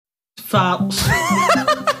Farts.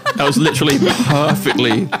 That was literally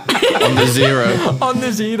perfectly on the zero. On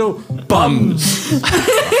the zero. Bums.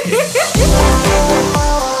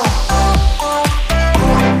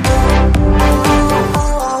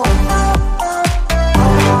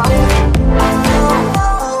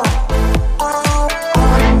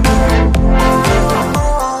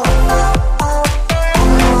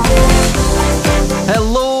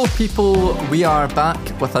 People, we are back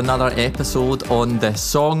with another episode on the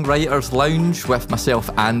Songwriters Lounge with myself,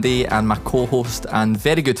 Andy, and my co-host and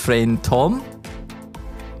very good friend, Tom.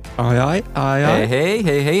 Aye.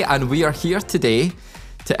 Hey. And we are here today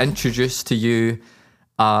to introduce to you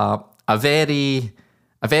a very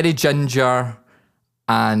ginger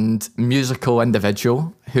and musical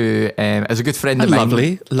individual who is a good friend of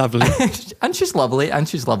mine. Lovely. and she's lovely. And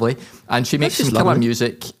she makes some killer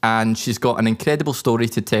music, and she's got an incredible story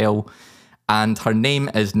to tell. And her name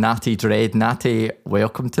is Natty Dread. Natty,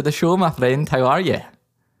 welcome to the show, my friend. How are you?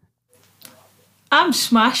 I'm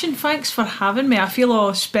smashing. Thanks for having me. I feel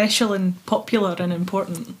all special and popular and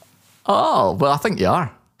important. Oh, well, I think you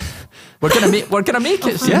are. We're gonna make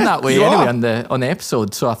it seem that way anyway on the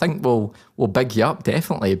episode. So I think we'll big you up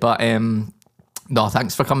definitely. But no,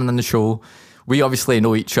 thanks for coming on the show. We obviously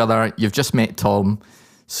know each other. You've just met Tom,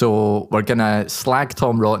 so we're gonna slag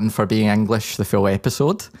Tom rotten for being English the full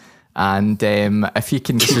episode. And if you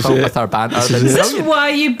can keep up with our banter, then this is why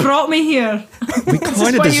you brought me here. We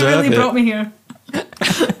kind of deserve you really it. Brought me here.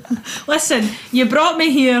 Listen, you brought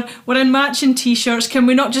me here. We're in matching t-shirts. Can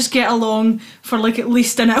we not just get along for like at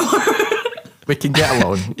least an hour? We can get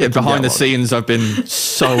along. Behind the scenes, I've been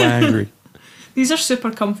so angry. These are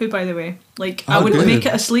super comfy, by the way. Like, I wouldn't make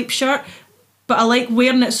it a sleep shirt, but I like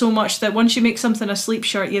wearing it so much that once you make something a sleep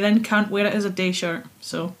shirt, you then can't wear it as a day shirt.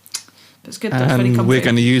 So it's good. That's very comfy. And we're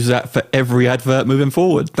going to use that for every advert moving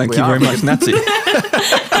forward. Thank you very much, Natty.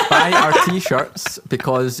 Buy our t-shirts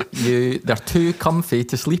because they're too comfy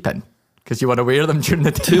to sleep in. Because you want to wear them during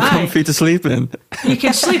the day. Too comfy to sleep in. You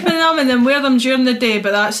can sleep in them and then wear them during the day,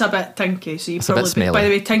 but that's a bit tinky. So you it's probably. By the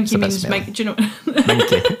way, tinky means smelly. do you know?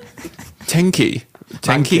 Minky.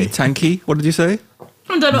 Tanky. What did you say?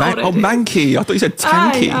 I done it already. Oh, manky. I thought you said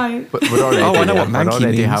tanky. Aye. We're already, I know what manky we're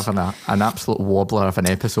already means. having an absolute wobbler of an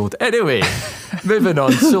episode. Anyway, moving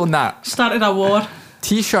on. So Nat, started a war.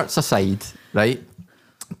 T-shirts aside, right?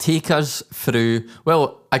 Take us through.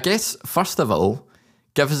 Well, I guess first of all,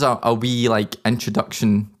 give us a wee like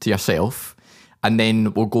introduction to yourself, and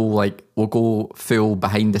then we'll go full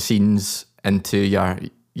behind the scenes into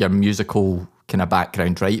your musical kind of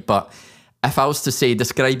background, right? But if I was to say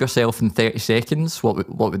describe yourself in 30 seconds, what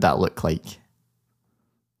would that look like?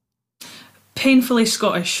 Painfully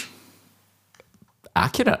Scottish.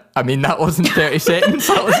 Accurate. I mean, that wasn't 30 seconds.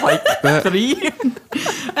 That was like 3.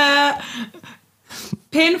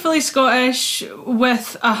 Painfully Scottish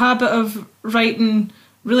with a habit of writing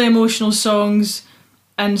really emotional songs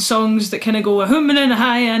and songs that kind of go a hum and a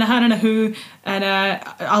hi and a han and a hoo, and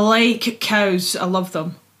I like cows. I love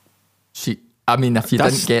them. I mean, if you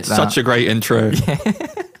didn't get that, such a great intro.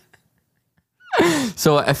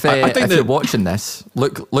 So if you're watching this,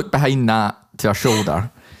 look behind that to her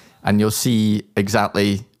shoulder, and you'll see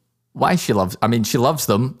exactly why she loves. I mean, she loves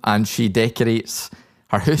them, and she decorates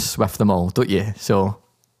her house with them all, don't you? So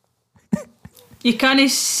you can't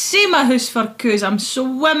see my house for coos. I'm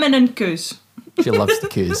swimming in coos. She loves the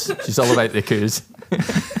coos. She's all about the coos.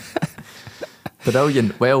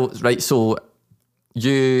 Brilliant. Well, right. So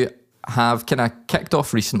you have kind of kicked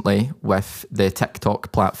off recently with the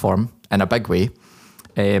TikTok platform in a big way.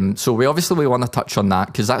 So we want to touch on that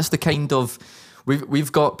because that's the kind of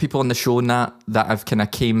we've got people on the show that have kind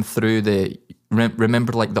of came through the.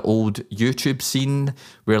 Remember like the old YouTube scene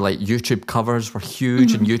where like YouTube covers were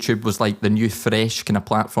huge and YouTube was like the new fresh kind of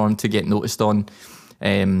platform to get noticed on.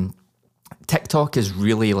 TikTok is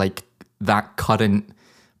really like that current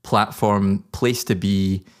platform place to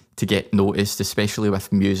be to get noticed, especially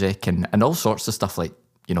with music and all sorts of stuff like,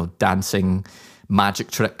 you know, dancing,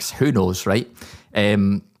 magic tricks, who knows, right?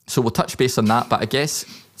 So we'll touch base on that, but I guess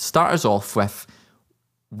start us off with,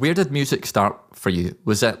 where did music start for you?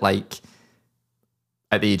 Was it like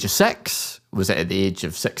at the age of 6? Was it at the age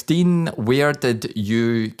of 16? Where did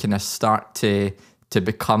you kind of start to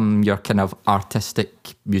become your kind of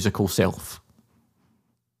artistic musical self?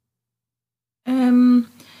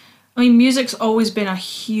 I mean, music's always been a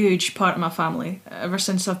huge part of my family ever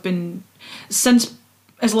since since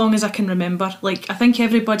as long as I can remember. Like, I think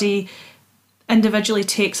everybody individually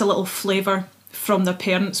takes a little flavour from their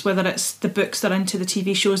parents, whether it's the books they're into, the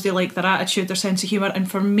TV shows they like, their attitude, their sense of humour. And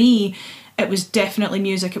for me, it was definitely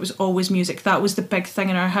music. It was always music. That was the big thing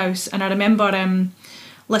in our house. And I remember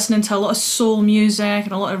listening to a lot of soul music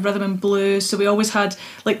and a lot of rhythm and blues. So we always had,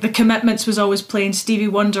 like, The Commitments was always playing, Stevie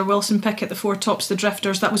Wonder, Wilson Pickett, The Four Tops, The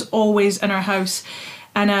Drifters. That was always in our house.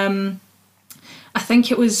 And I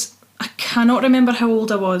think it was, I cannot remember how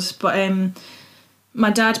old I was, but my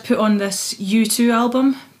dad put on this U2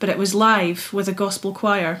 album, but it was live with a gospel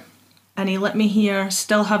choir. And he let me hear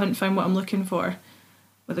Still Haven't Found What I'm Looking For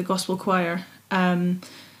with a gospel choir.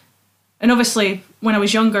 And obviously, when I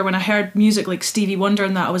was younger, when I heard music like Stevie Wonder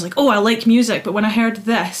and that, I was like, oh, I like music. But when I heard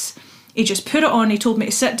this, he just put it on, he told me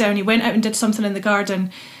to sit down, he went out and did something in the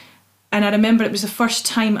garden. And I remember it was the first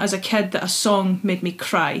time as a kid that a song made me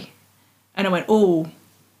cry. And I went, oh,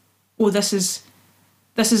 this is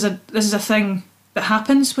a thing that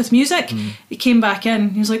happens with music. He came back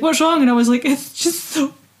in, he was like, what's wrong? And I was like, it's just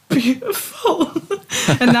so beautiful.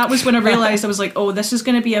 And that was when I realised, I was like, oh, this is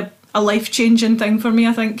going to be a life-changing thing for me,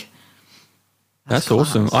 I think. That's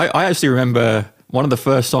awesome. I actually remember one of the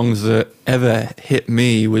first songs that ever hit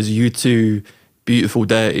me was U2 Beautiful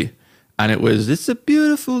Day. And it was, it's a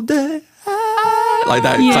beautiful day. Like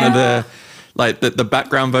that kind of the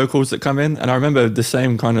background vocals that come in. And I remember the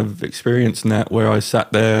same kind of experience in that, where I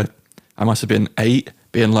sat there, I must have been 8,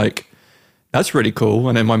 being like, that's really cool.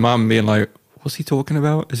 And then my mum being like, what's he talking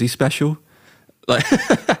about? Is he special? Like,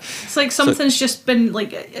 it's like something's just been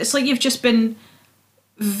like, it's like you've just been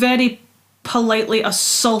very politely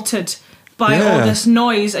assaulted by all this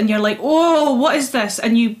noise, and you're like, oh, what is this?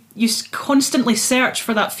 And you constantly search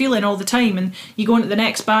for that feeling all the time, and you go into the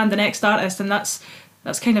next band, the next artist, and that's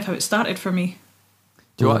kind of how it started for me.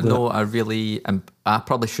 Do you want to know, I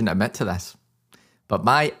probably shouldn't admit to this, but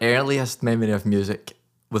my earliest memory of music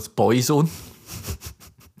was Boyzone.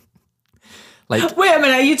 Like, wait a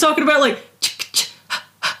minute, are you talking about like,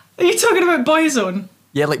 are you talking about Boyzone?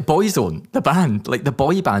 Yeah, like Boyzone, the band, like the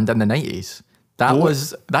boy band in the 90s. That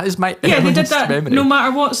is my they did earliest that memory. No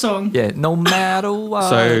Matter What song. Yeah, No Matter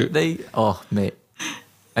What. Mate.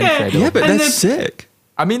 Incredible. Yeah, but that's sick.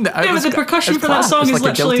 I mean, but the percussion for that song it's is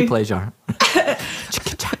like literally a guilty pleasure.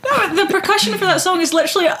 No, the percussion for that song is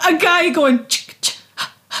literally a guy going.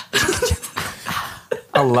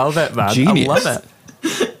 I love it, man. Genius. I love it.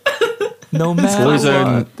 No matter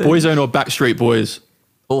what. Boyzone or Backstreet Boys?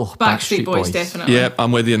 Oh, Backstreet Boys, definitely. Yeah,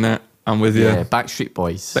 I'm with you in that. I'm with you. Yeah, Backstreet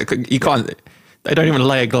Boys. You can't. They don't even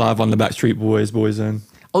lay a glove on the Backstreet Boys.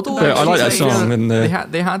 Although I like that song. And they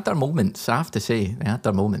had their moments, I have to say. They had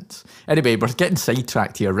their moments. Anyway, we're getting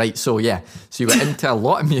sidetracked here, right? So yeah, so you went into a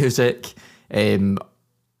lot of music. Me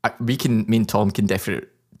and Tom can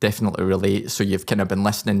definitely relate. So you've kind of been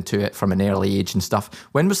listening to it from an early age and stuff.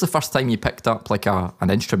 When was the first time you picked up like an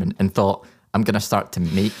instrument and thought, I'm going to start to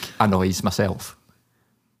make a noise myself?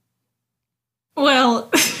 Well,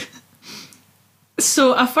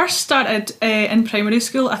 so I first started in primary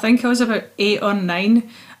school. I think I was about 8 or 9,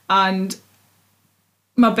 and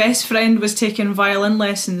my best friend was taking violin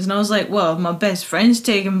lessons, and I was like, well, my best friend's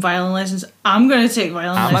taking violin lessons, I'm going to take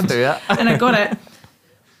violin lessons. I'm going to do it. And I got it.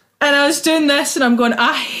 And I was doing this, and I'm going,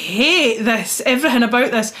 I hate this, everything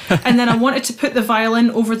about this. And then I wanted to put the violin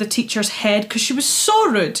over the teacher's head because she was so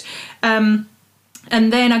rude. And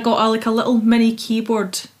then I got a little mini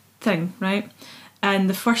keyboard thing, right? And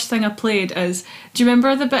the first thing I played is, do you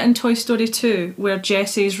remember the bit in Toy Story 2 where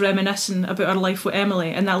Jessie's reminiscing about her life with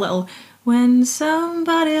Emily, and that little, when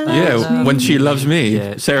somebody loves me. When she loves me,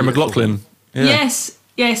 Yeah, Sarah beautiful. McLachlan. Yeah.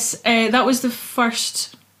 Yes, that was the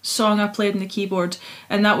first song I played on the keyboard,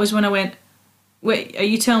 and that was when I went, wait, are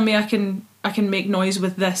you telling me I can make noise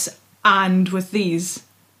with this and with these?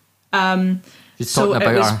 She's talking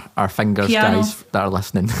about our fingers, piano. guys, that are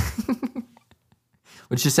listening.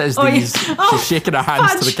 When she says these, she's shaking her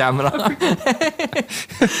hands to the camera.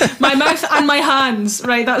 My mouth and my hands,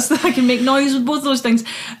 right? I can make noise with both those things.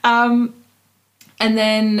 And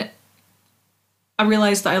then I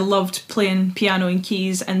realised that I loved playing piano and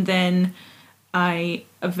keys, and then I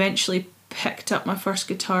eventually picked up my first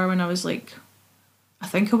guitar when I was like, I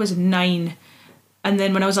think I was 9. And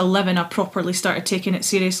then when I was 11, I properly started taking it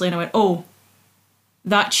seriously, and I went, oh,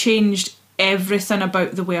 that changed everything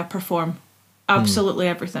about the way I perform. Absolutely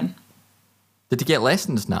everything. Did you get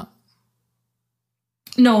lessons now?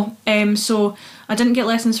 No, so I didn't get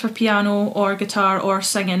lessons for piano or guitar or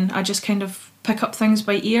singing. I just kind of pick up things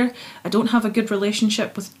by ear. I don't have a good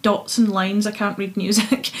relationship with dots and lines. I can't read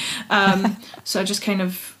music. So I just kind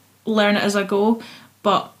of learn it as I go.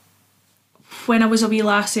 But when I was a wee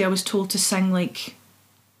lassie, I was told to sing like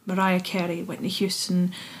Mariah Carey, Whitney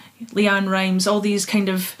Houston, Leanne Rimes, all these kind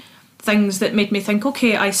of things that made me think,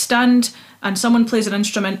 okay, I stand and someone plays an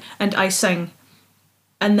instrument and I sing.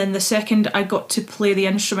 And then the second I got to play the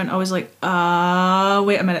instrument, I was like,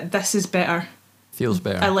 wait a minute, this is better. Feels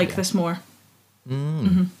better. I like this more.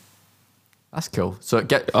 That's cool. So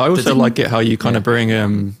I also like it how you kind of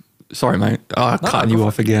bring. Sorry, mate. I'm cutting you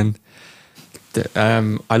off again.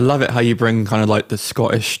 I love it how you bring kind of like the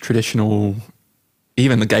Scottish traditional,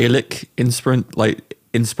 even the Gaelic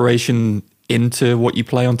inspiration into what you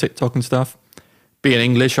play on TikTok and stuff. Being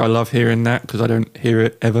English, I love hearing that because I don't hear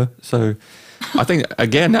it ever. So I think,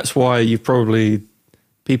 again, that's why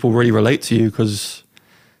people really relate to you, because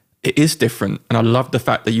it is different. And I love the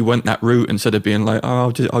fact that you went that route instead of being like,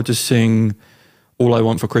 oh, I'll just sing All I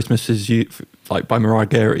Want for Christmas Is You, like by Mariah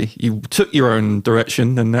Carey. You took your own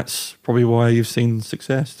direction, and that's probably why you've seen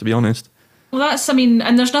success, to be honest. Well,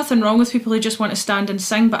 and there's nothing wrong with people who just want to stand and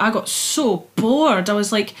sing, but I got so bored. I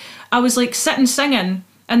was like sitting singing,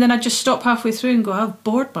 and then I'd just stop halfway through and go, I've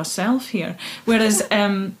bored myself here. Whereas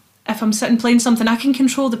if I'm sitting playing something, I can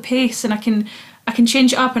control the pace, and I can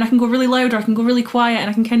change it up, and I can go really loud, or I can go really quiet, and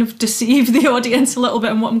I can kind of deceive the audience a little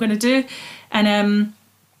bit on what I'm going to do. And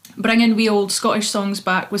bringing wee old Scottish songs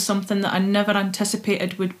back was something that I never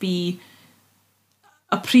anticipated would be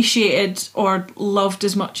appreciated or loved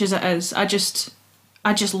as much as it is. I just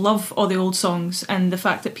love all the old songs, and the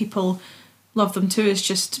fact that people love them too is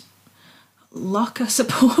just luck, I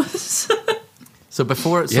suppose. So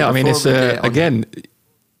before it's again.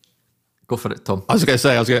 Go for it, Tom. I was going to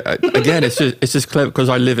say, again, it's just clever because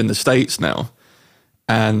I live in the States now,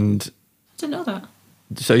 and I didn't know that.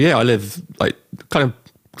 So yeah, I live like kind of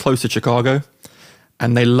close to Chicago,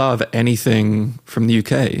 and they love anything from the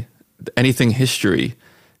UK, anything history.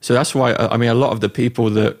 So that's why a lot of the people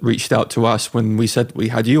that reached out to us when we said we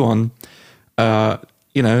had you on,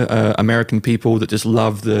 American people that just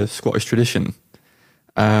love the Scottish tradition.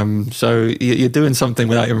 So you're doing something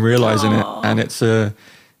without even realizing it, and it's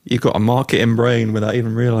you've got a marketing brain without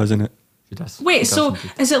even realising it. Wait, so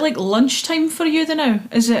is it like lunchtime for you then now?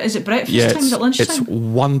 Is it breakfast time? Is it lunchtime? It's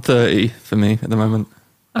 1:30 for me at the moment.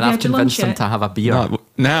 And I've convinced them to have a beer.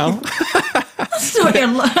 Now?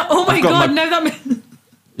 Oh my God, now that means...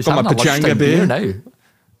 I've got my Pachanga beer now.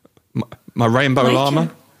 My Rainbow Llama.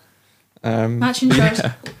 Matching jars.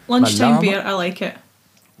 Lunchtime beer, I like it.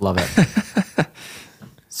 Love it.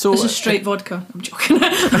 So this is straight vodka. I'm joking. Of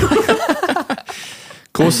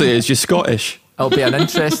course it is, you're Scottish. It'll be an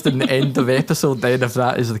interesting end of episode then if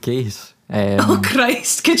that is the case. Oh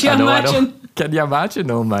Christ, could you imagine? Can you imagine?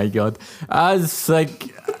 Oh my God.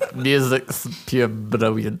 Music's pure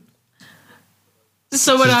brilliant.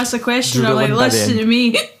 Someone asked a question, I'm like, listen to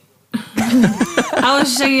me. I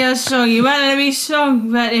was singing a song, you want me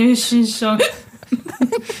song, that is a song.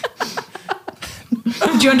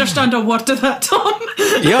 Do you understand a word of that, Tom?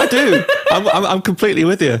 Yeah, I do. I'm completely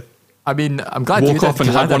with you. I mean, I'm glad you walk off and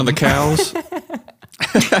have one of the cows.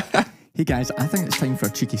 Hey guys, I think it's time for a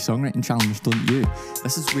cheeky songwriting challenge, don't you?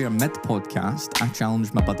 This is where mid-podcast I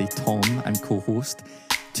challenge my buddy Tom and co-host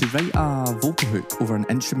to write a vocal hook over an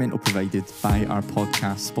instrumental provided by our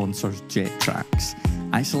podcast sponsors Jet Tracks.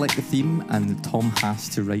 I select the theme and Tom has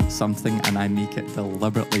to write something and I make it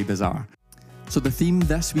deliberately bizarre. So the theme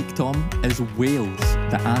this week, Tom, is whales,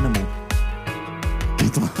 the animal.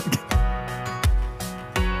 Good luck.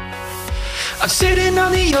 I'm sitting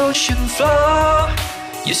on the ocean floor.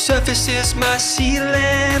 Your surface is my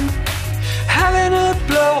ceiling. Having a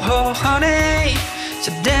blowhole, honey. It's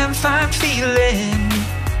a damn fine feeling.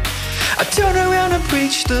 I turn around and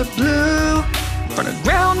preach the blue. Run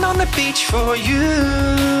around on the beach for you.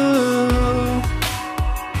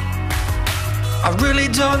 I really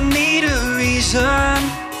don't need a reason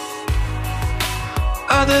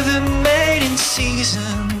other than mating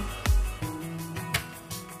season.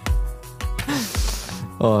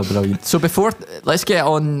 Oh, brilliant. So let's get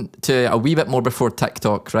on to a wee bit more before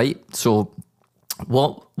TikTok, right? So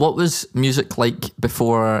what was music like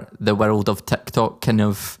before the world of TikTok kind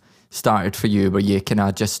of started for you? Were you kind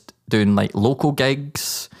of just doing like local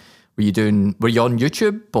gigs? Were you on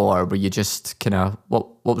YouTube, or were you just kind of, what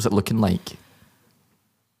was it looking like?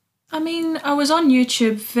 I mean, I was on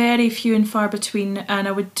YouTube very few and far between, and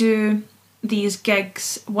I would do these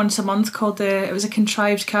gigs once a month it was a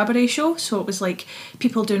contrived cabaret show, so it was like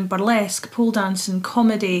people doing burlesque, pole dancing,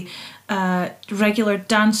 comedy, regular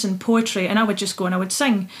dancing, poetry, and I would just go and I would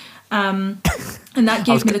sing, and that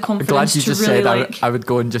gave me the confidence to really like... I would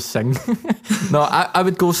go and just sing. No, I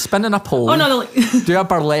would go spin in a pole. Oh no, do a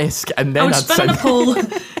burlesque, and then I would spin in a pole.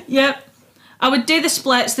 Yep. I would do the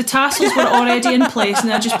splits, the tassels were already in place,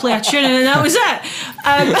 and I'd just play a tune, and that was it.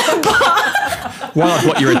 While I've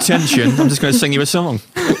got your attention, I'm just going to sing you a song.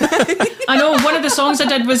 I know, one of the songs I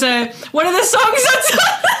did was one of the songs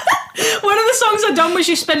I done was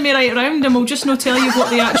You Spin Me Right Round, and we'll just not tell you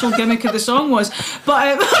what the actual gimmick of the song was. But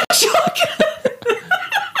I'm joking.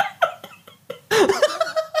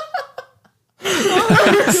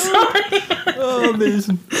 Oh,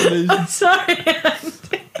 amazing. Sorry.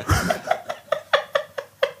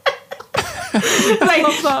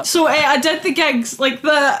 Right, so I did the gigs like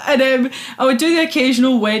that, and I would do the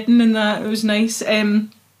occasional wedding and that. It was nice,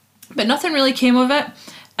 but nothing really came of it.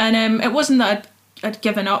 And it wasn't that I'd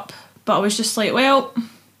given up, but I was just like, well,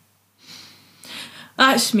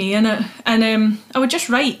 that's me, innit? And I would just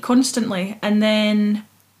write constantly, and then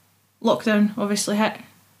lockdown obviously hit,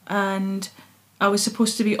 and I was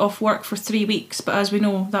supposed to be off work for 3 weeks, but as we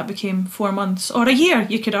know, that became 4 months or a year,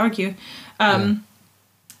 you could argue.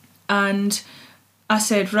 And I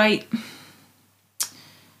said, right,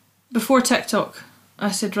 before TikTok, I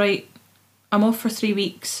said, right, I'm off for 3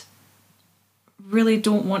 weeks. Really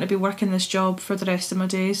don't want to be working this job for the rest of my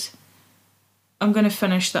days. I'm going to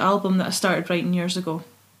finish the album that I started writing years ago.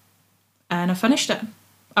 And I finished it.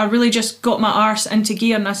 I really just got my arse into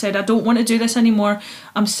gear and I said, I don't want to do this anymore.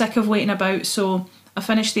 I'm sick of waiting about. So I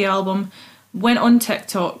finished the album, went on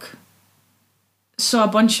TikTok, saw a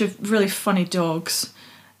bunch of really funny dogs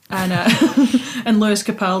and and Lewis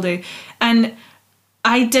Capaldi. And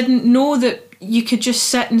I didn't know that you could just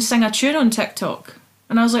sit and sing a tune on TikTok.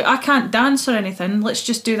 And I was like, I can't dance or anything. Let's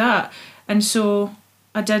just do that. And so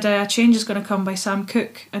I did A Change Is Gonna Come by Sam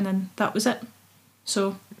Cooke, and then that was it.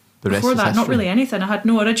 So before that, not really anything. I had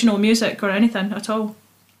no original music or anything at all.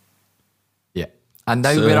 Yeah. And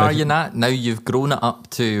now where are you at? Now you've grown it up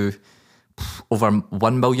to over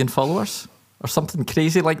 1 million followers or something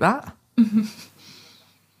crazy like that? Mm-hmm.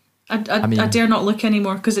 I dare not look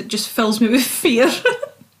anymore because it just fills me with fear.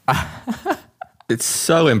 It's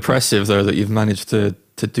so impressive though that you've managed to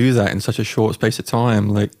do that in such a short space of time.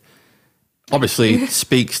 Like, obviously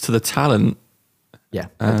speaks to the talent, yeah,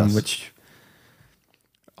 it does. Which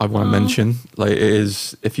I want to mention. Like, it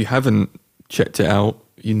is, if you haven't checked it out,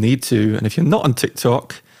 you need to. And if you're not on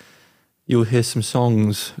TikTok, you'll hear some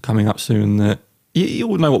songs coming up soon that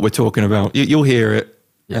you'll know what we're talking about. You'll hear it,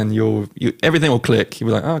 and everything will click. You'll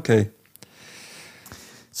be like, oh, okay.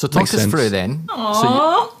 So talk us through then.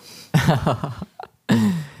 Aww.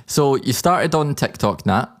 So you started on TikTok,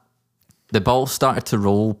 Nat. The ball started to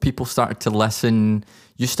roll. People started to listen.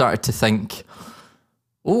 You started to think,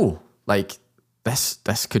 oh, like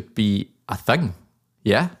this could be a thing,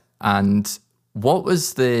 yeah. And what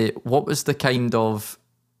was the kind of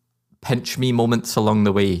pinch me moments along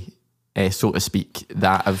the way, so to speak,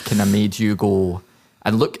 that have kind of made you go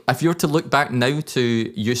and look? If you were to look back now to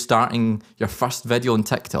you starting your first video on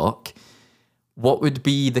TikTok, what would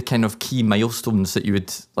be the kind of key milestones that you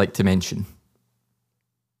would like to mention?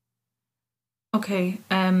 Okay,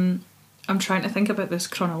 I'm trying to think about this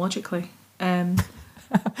chronologically. I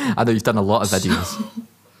know you've done a lot of videos.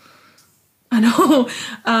 I know.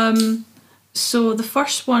 So the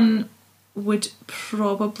first one would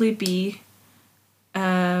probably be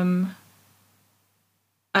I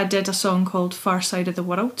did a song called Far Side of the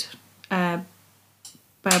World by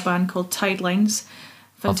a band called Tidelines.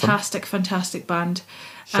 Fantastic band.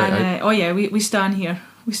 Shout and oh yeah, we stand here.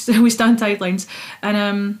 We stand Tidelines.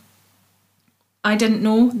 And I didn't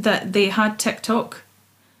know that they had TikTok,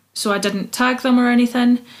 so I didn't tag them or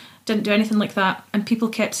anything, didn't do anything like that. And people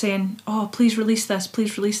kept saying, oh, please release this.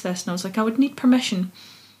 And I was like, I would need permission.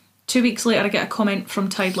 2 weeks later, I get a comment from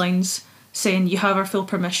Tidelines saying, you have our full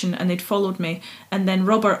permission, and they'd followed me. And then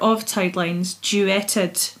Robert of Tidelines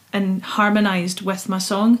duetted and harmonised with my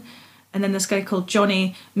song. And then this guy called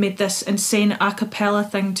Johnny made this insane a cappella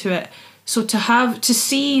thing to it. So to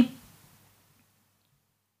see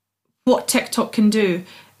what TikTok can do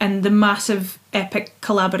and the massive epic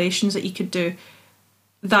collaborations that you could do,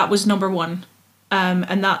 that was number one.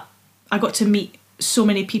 And that I got to meet so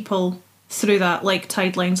many people through that, like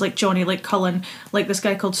Tidelines, like Johnny, like Cullen, like this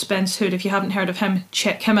guy called Spence Hood. If you haven't heard of him,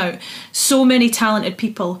 check him out. So many talented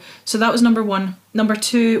people. So that was number one. Number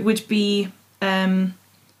two would be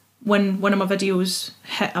when one of my videos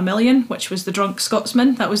hit 1 million, which was The Drunk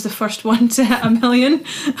Scotsman. That was the first one to hit 1 million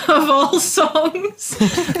of all songs.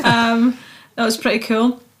 That was pretty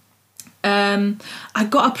cool. I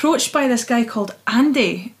got approached by this guy called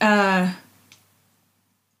Andy, and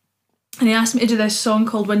he asked me to do this song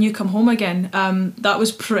called When You Come Home Again. That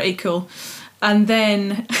was pretty cool. And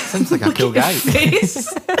then... Sounds like a cool guy. He's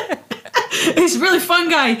a really fun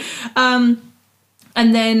guy. And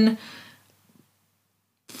then...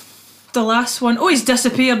 the last one, he's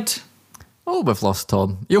disappeared. Oh, we've lost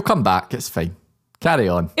Tom. He'll come back. It's fine. Carry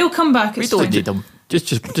on. He'll come back. We It's don't fine. need him.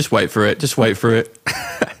 Just wait for it. Just wait for it.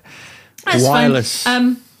 It's Wireless.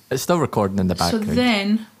 fine. It's still recording in the So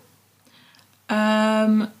background.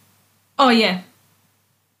 then, oh yeah,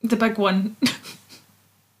 the big one.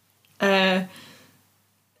 I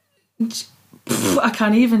I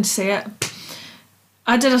can't even say it.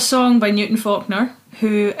 I did a song by Newton Faulkner,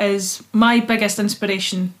 who is my biggest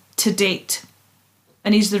inspiration to date.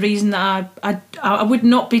 And he's the reason that I would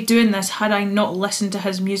not be doing this had I not listened to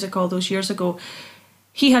his music all those years ago.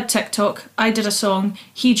 He had TikTok, I did a song,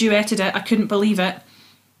 he duetted it, I couldn't believe it.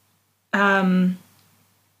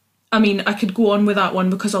 I mean, I could go on with that one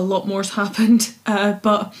because a lot more's happened,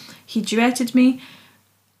 but he duetted me.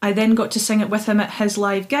 I then got to sing it with him at his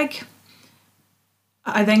live gig.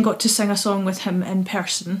 I then got to sing a song with him in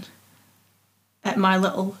person at my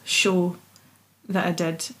little show that I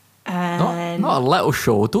did. And Not a little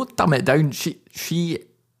show. Don't dumb it down. You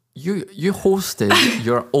hosted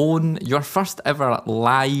your first ever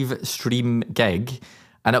live stream gig,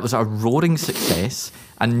 and it was a roaring success.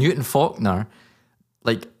 And Newton Faulkner,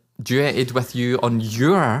 like, duetted with you on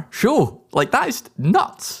your show. Like, that is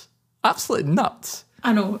nuts. Absolutely nuts.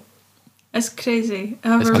 I know. It's crazy. I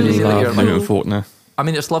have It's a crazy really that I you're love cool- Newton Faulkner. I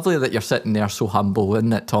mean, it's lovely that you're sitting there so humble,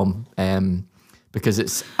 isn't it, Tom? Because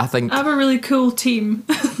it's, I think, I have a really cool team.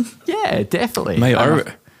 yeah, definitely. Mate,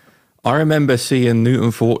 And I remember seeing Newton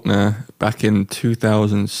Faulkner back in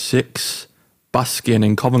 2006 busking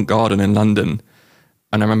in Covent Garden in London.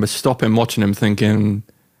 And I remember stopping watching him thinking,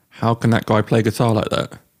 how can that guy play guitar like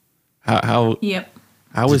that? How Yep.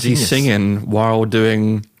 How is he genius. singing while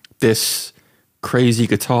doing this crazy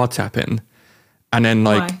guitar tapping? And then,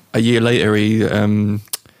 like, Why? a year later, he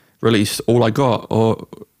released All I Got, or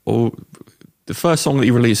the first song that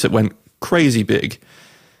he released that went crazy big.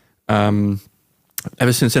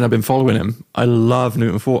 Ever since then, I've been following him. I love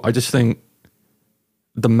Newton Faulkner. I just think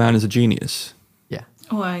the man is a genius. yeah.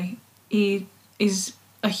 Why? He is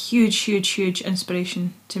a huge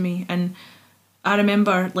inspiration to me. And I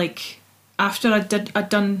remember, like, after I'd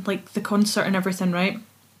done like the concert and everything, right? I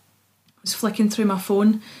was flicking through my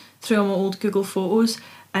phone, through all my old Google Photos,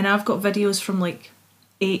 and I've got videos from like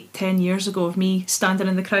 8-10 years ago of me standing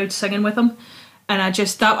in the crowd singing with him. And I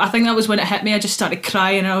think that was when it hit me. I just started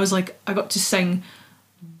crying, and I was like, I got to sing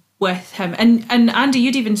with him. And Andy,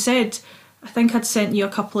 you'd even said, I think I'd sent you a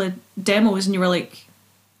couple of demos, and you were like,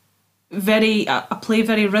 I play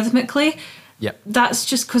very rhythmically. Yep. That's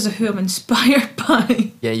just because of who I'm inspired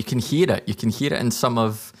by. Yeah, you can hear it. You can hear it in some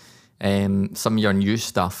of your new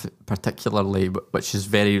stuff, particularly, which is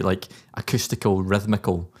very like acoustical,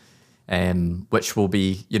 rhythmical, which will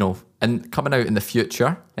be, and coming out in the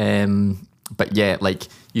future. But yeah, like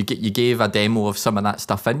you gave a demo of some of that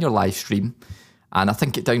stuff in your live stream, and I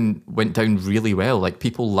think it went down really well. Like,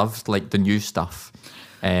 people loved like the new stuff,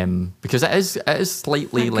 because it is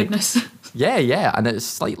slightly Thank like goodness. yeah, and it's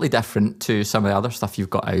slightly different to some of the other stuff you've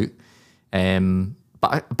got out.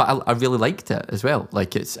 But I really liked it as well.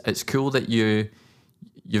 Like, it's cool that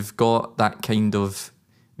you've got that kind of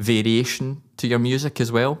variation to your music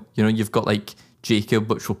as well. You've got like Jacob,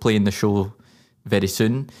 which will play in the show very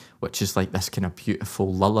soon, which is like this kind of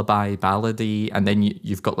beautiful lullaby ballady, and then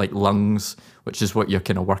you've got like Lungs, which is what you're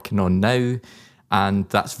kind of working on now, and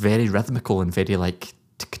that's very rhythmical and very like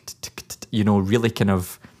really kind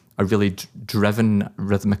of a really driven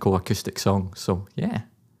rhythmical acoustic song. So yeah,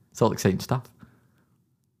 it's all exciting stuff.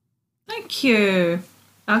 Thank you.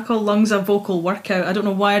 I call Lungs a vocal workout. I don't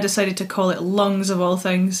know why I decided to call it Lungs of all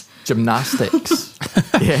things. Gymnastics.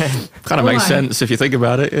 Yeah. Kind of makes Why? sense if you think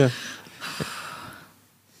about it, yeah.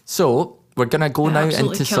 So we're gonna go It now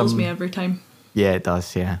absolutely into kills some. me every time. Yeah, it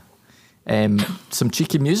does. Yeah. Some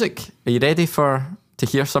cheeky music. Are you ready to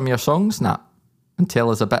hear some of your songs, Nat, and tell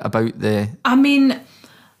us a bit about the? I mean,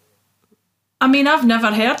 I've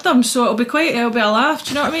never heard them, so it'll be a laugh. Do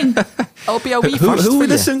you know what I mean? It'll be a wee Who first are for we you.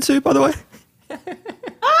 listening to, by the way?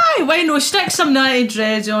 Aye, why no? Stick some Natty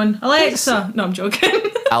Dread on. Alexa. No, I'm joking.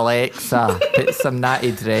 Alexa, put some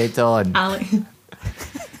Natty Dread on.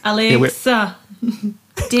 Alexa.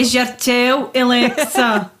 Does your tail,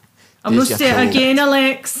 Alexa? I'm not Does your saying it tail. again,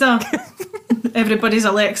 Alexa. Everybody's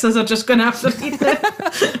Alexas are just going to have to read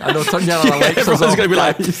it. I know, turn your Alexas Everyone's off, going to be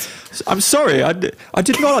like, guys. I'm sorry, I did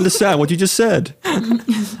not understand what you just said.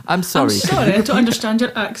 I'm sorry. I'm sorry, I don't understand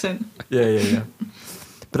your accent. Yeah.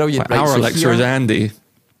 Brilliant. Right, Our so Alexa here- is Andy.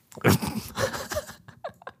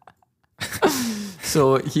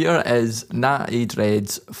 So here is Natty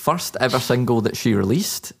Dread's first ever single that she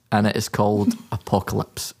released, and it is called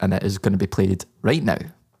Apocalypse, and it is going to be played right now.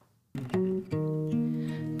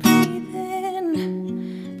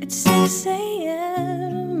 Breathing, it's 6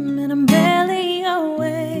 a.m. and I'm barely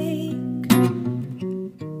awake.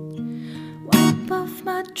 Wipe off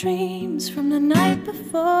my dreams from the night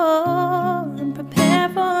before and prepare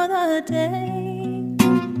for the day.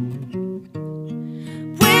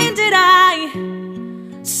 When did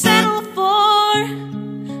I settle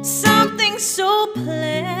for something so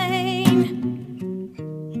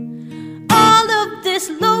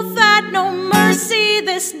see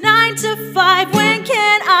this 9 to 5? When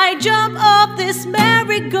can I jump off this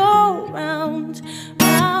merry-go-round?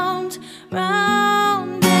 Round,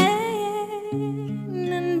 round, day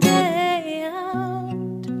in and day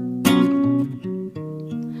out.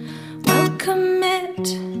 Welcome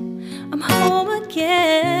it, I'm home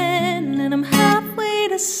again, and I'm halfway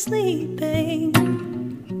to sleeping.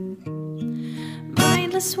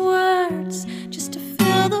 Mindless words just to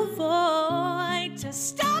fill the void, to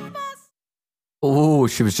stop us. Oh,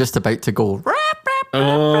 she was just about to go. Rap, rap,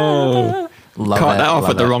 Oh, love cut it, that off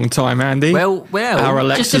love at the it. wrong time, Andy. Well, Our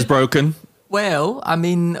Alexa's broken. Well, I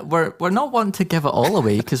mean, we're not wanting to give it all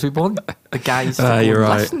away because we want the guys to go you're and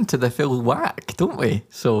right. listen to the full whack, don't we?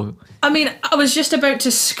 So I mean, I was just about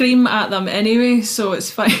to scream at them anyway, so it's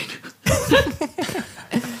fine.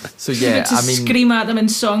 yeah, to I mean, scream at them in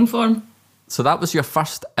song form. so that was your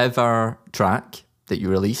first ever track that you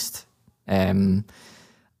released. I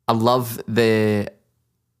love the.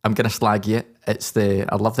 I'm gonna slag you.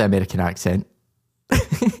 I love the American accent,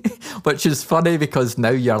 which is funny because now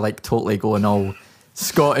you're like totally going all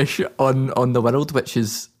Scottish on the world, which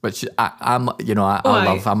I'm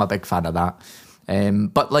love. I'm a big fan of that.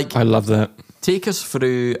 But like, I love that. take us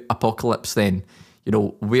through Apocalypse then. You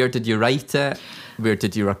know, where did you write it? Where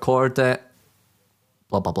did you record it?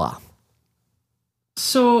 Blah, blah, blah.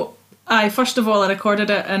 So, first of all, I recorded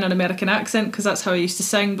it in an American accent because that's how I used to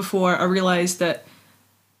sing before I realised that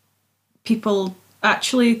people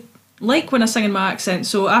actually like when I sing in my accent.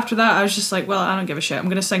 So after that, I was just like, well, I don't give a shit. I'm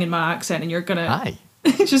going to sing in my accent and you're going to Aye.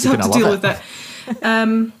 just You're have to gonna deal love with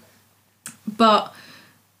it. But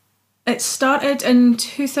it started in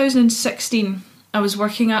 2016. I was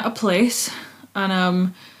working at a place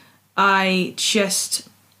and I just,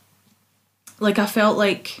 like, I felt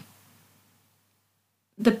like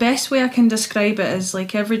the best way I can describe it is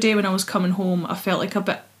like every day when I was coming home, I felt like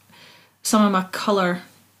some of my colour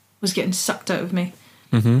was getting sucked out of me.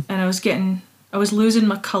 Mm-hmm. And I was losing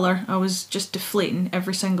my colour. I was just deflating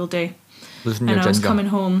every single day. Losing your And I was ginger. coming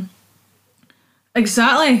home.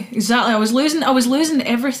 Exactly. I was losing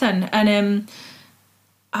everything. And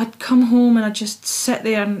I'd come home and I'd just sit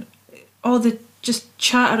there and all the just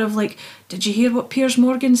chatter of like, did you hear what Piers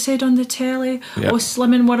Morgan said on the telly? Yep. Oh,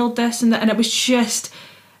 Slimming World this and that. And it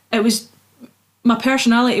was my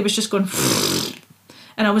personality was just going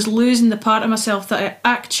and I was losing the part of myself that I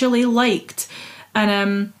actually liked.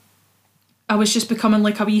 And I was just becoming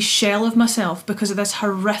like a wee shell of myself because of this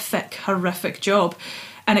horrific job.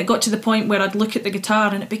 And it got to the point where I'd look at the guitar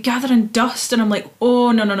and it'd be gathering dust and I'm like,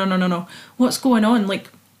 oh, no. What's going on? Like,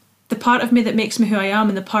 the part of me that makes me who I am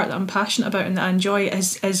and the part that I'm passionate about and that I enjoy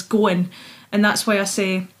is going. And that's why I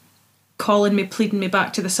say, calling me, pleading me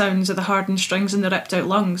back to the sounds of the hardened strings and the ripped out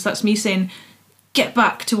lungs. That's me saying, get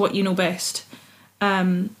back to what you know best.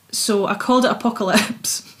 So I called it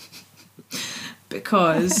Apocalypse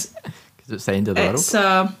because It's the end of the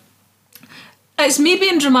world. it's me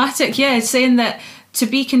being dramatic, yeah. It's saying that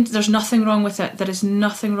there's nothing wrong with it. There is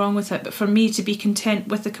nothing wrong with it. But for me to be content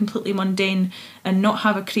with the completely mundane and not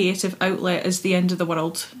have a creative outlet is the end of the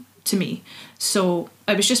world to me. So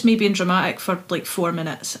it was just me being dramatic for like 4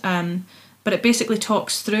 minutes. But it basically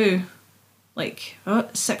talks through like,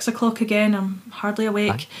 it's 6 o'clock again, I'm hardly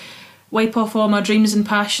awake. Aye. Wipe off all my dreams and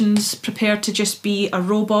passions, prepared to just be a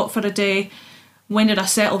robot for a day. When did I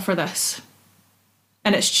settle for this?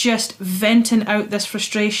 And it's just venting out this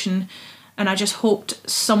frustration. And I just hoped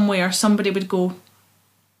somewhere somebody would go,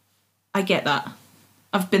 I get that.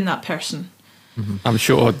 I've been that person. I'm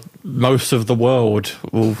sure most of the world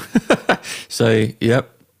will say,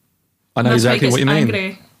 yep, I know That's why it exactly gets what you mean.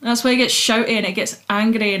 angry. That's why it gets shouty and it gets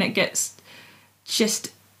angry and it gets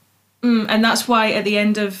just... and that's why at the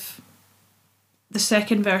end of the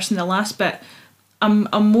second verse and the last bit, I'm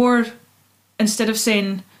more... Instead of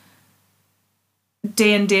saying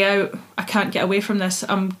day in, day out, I can't get away from this,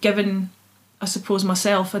 I'm giving, I suppose,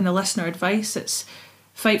 myself and the listener advice. It's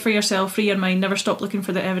fight for yourself, free your mind, never stop looking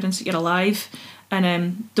for the evidence that you're alive,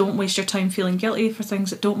 and don't waste your time feeling guilty for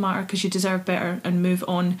things that don't matter because you deserve better, and move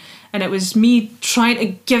on. And it was me trying to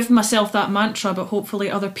give myself that mantra, but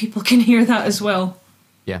hopefully other people can hear that as well.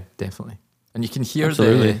 Yeah, definitely. And you can hear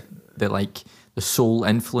Absolutely. the soul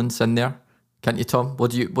influence in there. Can't you, Tom?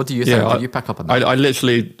 What do you think? Yeah, Did you pick up on that? I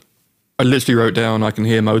literally wrote down, I can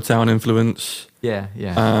hear Motown influence. Yeah.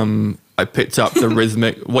 I picked up the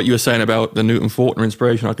rhythmic, what you were saying about the Newton Faulkner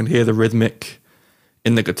inspiration. I can hear the rhythmic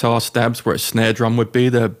in the guitar stabs where a snare drum would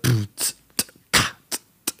be.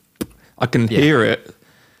 I can hear it.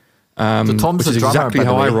 So Tom's which a is drummer, exactly by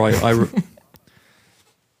the how I way. write.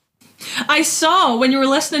 I saw when you were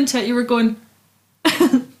listening to it, you were going...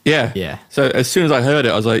 Yeah. Yeah. So as soon as I heard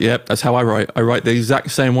it, I was like, yep, that's how I write. I write the exact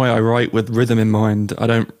same way. I write with rhythm in mind. I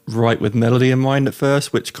don't write with melody in mind at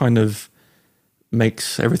first, which kind of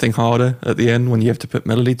makes everything harder at the end when you have to put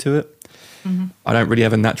melody to it. I don't really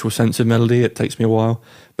have a natural sense of melody. It takes me a while.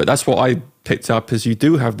 But that's what I picked up, is you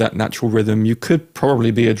do have that natural rhythm. You could probably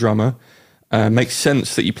be a drummer. Makes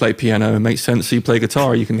sense that you play piano. It makes sense that you play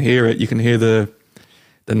guitar. You can hear it. You can hear the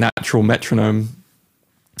natural metronome.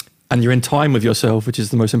 And you're in time with yourself, which is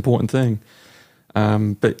the most important thing.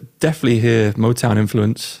 But definitely hear Motown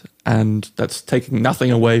influence. And that's taking nothing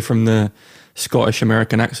away from the Scottish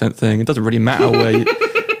American accent thing. It doesn't really matter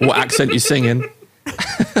what accent you sing in.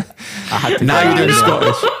 I had to Now get you're doing that in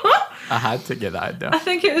there. Scottish. I had to get that in there. I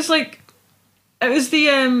think it was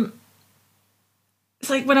the it's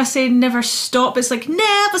like when I say never stop, it's like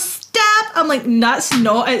never stop. I'm like, that's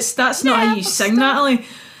not how you sing, Natalie.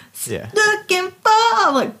 Yeah. Looking for,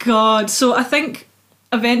 I'm like, God. So I think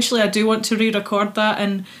eventually I do want to re-record that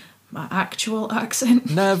in my actual accent.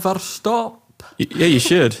 Never stop. Yeah, you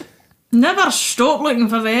should. Never stop looking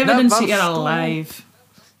for the evidence Never that you're stop. alive.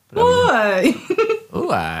 Why? Oh,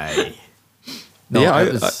 aye.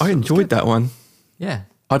 I enjoyed that one. Yeah.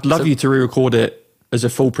 I'd love So- you to re-record it as a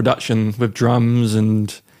full production with drums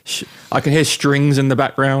and I can hear strings in the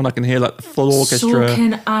background. I can hear like the full orchestra. So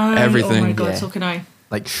can I. everything. Oh my God, Yeah. so can I.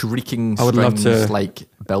 Like shrieking I would love strings, to- like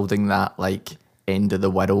building that like end of the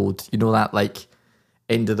world. You know that like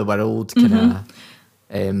end of the world kind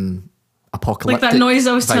of apocalyptic. Like that noise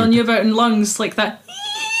I was vibe. telling you about in lungs, like that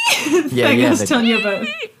Yeah, thing yeah, I was the- telling you about.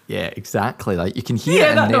 Yeah, exactly. Like you can hear Yeah, it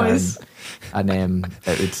in that there, noise. and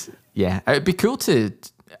it would, yeah, it would be cool to.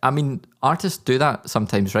 I mean, artists do that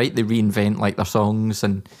sometimes, right? They reinvent like their songs,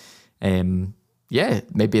 and yeah,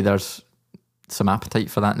 maybe there's some appetite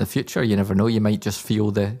for that in the future. You never know. You might just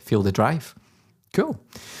feel the drive. Cool,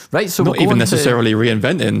 right? So Not we'll go even on necessarily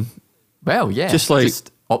reinventing. well, yeah, just like-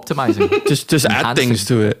 optimizing. Just add Enhancing. things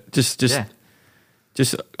to it. Just Yeah.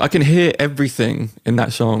 I can hear everything in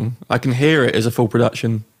that song. I can hear it as a full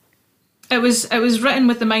production. It was written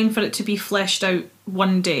with the mind for it to be fleshed out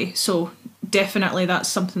one day, so definitely that's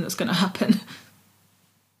something that's going to happen.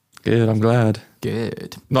 Good, I'm glad.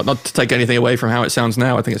 Good. Not to take anything away from how it sounds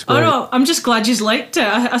now. I think it's great. Oh no, I'm just glad you liked it.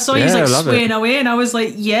 I saw you Yeah, I like love swaying it. away, and I was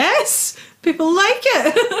like, yes, people like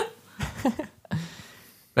it.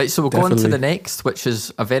 Right, so we'll go on to Definitely. the next, which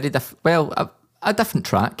is a very a different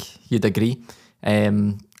track. You'd agree, a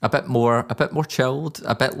bit more chilled,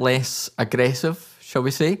 a bit less aggressive, shall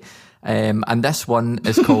we say? And this one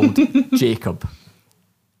is called Jacob.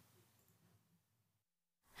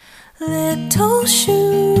 Little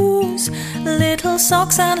shoes, little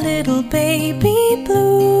socks and little baby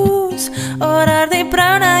blues. Or are they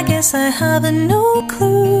brown? I guess I have no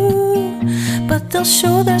clue. But they'll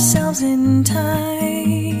show themselves in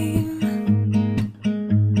time.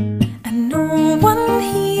 And no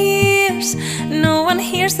one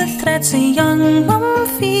hears the threats a young mum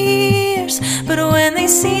fears. But when they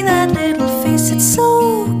see that little face, it's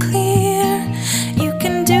so clear. You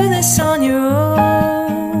can do this on your own.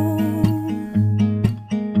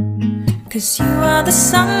 'Cause you are the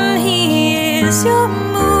sun, he is your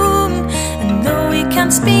moon. And though he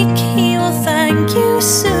can't speak, he will thank you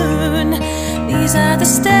soon. These are the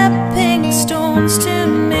stepping stones to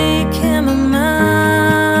make him a man.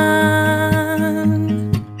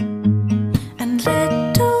 And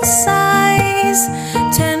little sighs,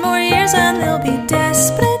 10 more years and there'll be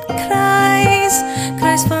desperate cries.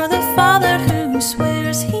 Cries for the father who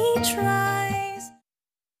swears he tries.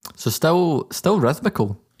 So still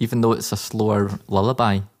rhythmical, even though it's a slower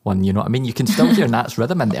lullaby one. You know what I mean? You can still hear Nat's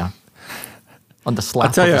rhythm in there on the slap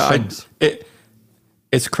I tell of you, the strings.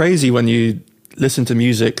 it's crazy when you listen to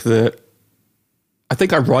music that I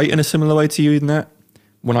think I write in a similar way to you in that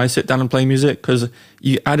when I sit down and play music, because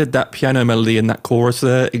you added that piano melody in that chorus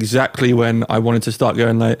there exactly when I wanted to start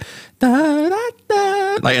going like da, da,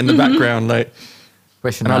 da, like in the background, like.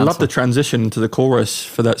 Question And I and love the answer. transition to the chorus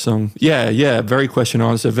for that song. Yeah, very question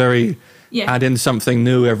answer, very Yeah. add in something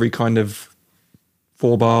new every kind of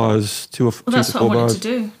 4 bars, two Well, to that's what I 4 wanted bars. to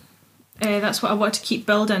do. That's what I want to keep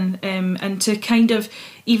building, and to kind of,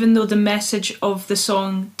 even though the message of the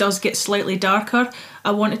song does get slightly darker, I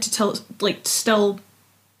wanted to still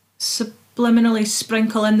subliminally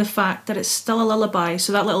sprinkle in the fact that it's still a lullaby.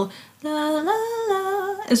 So that little la la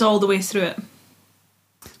la is all the way through it.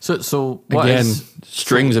 So what Again, is-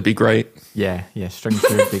 strings would be great. Yeah, strings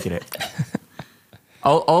would be great.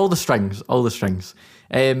 all the strings.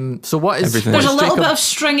 So what is Everything. There's a what's little Jacob- bit of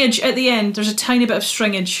stringage at the end. There's a tiny bit of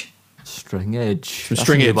stringage. stringage. Some That's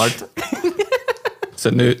a new stringage. word. It's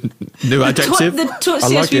a new adjective. The I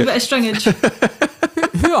tootsiest like wee it. bit of stringage.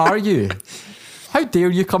 Who are you? How dare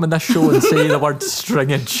you come in this show and say the word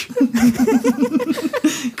stringage?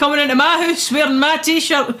 Coming into my house wearing my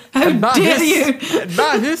t-shirt. How dare you? In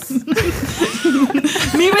my house.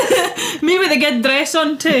 me with a good dress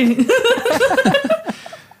on too.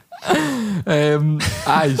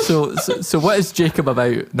 Aye. So what is Jacob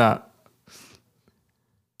about? Nah.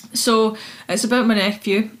 So it's about my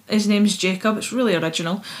nephew. His name's Jacob. It's really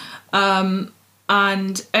original.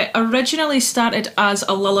 And it originally started as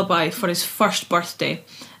a lullaby for his first birthday.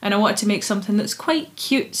 And I wanted to make something that's quite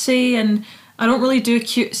cutesy, and I don't really do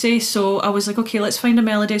cutesy, so I was like, okay, let's find a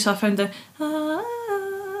melody. So I found the... And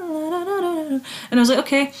I was like,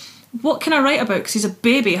 okay, what can I write about? Because he's a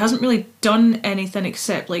baby. He hasn't really done anything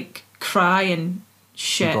except, like, cry and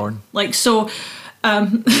shit. Born. Like, so...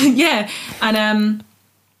 yeah. And...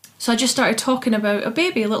 So I just started talking about a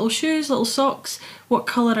baby, little shoes, little socks, what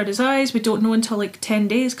colour are his eyes. We don't know until like 10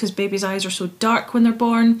 days because babies' eyes are so dark when they're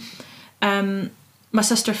born. My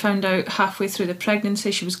sister found out halfway through the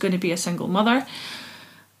pregnancy she was going to be a single mother.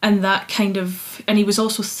 And that kind of... And he was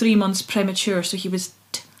also 3 months premature, so he was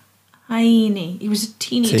tiny. He was a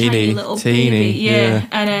teeny little baby. Yeah.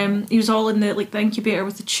 And he was all in the incubator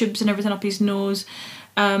with the tubes and everything up his nose.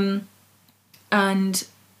 And I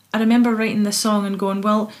remember writing this song and going,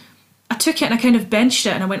 well... I took it and I kind of benched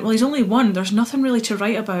it and I went, well, he's only one. There's nothing really to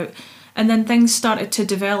write about. And then things started to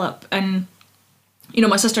develop and, you know,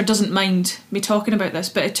 my sister doesn't mind me talking about this,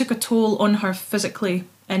 but it took a toll on her physically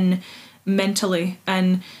and mentally.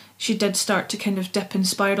 And she did start to kind of dip and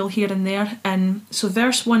spiral here and there. And so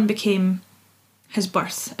verse 1 became his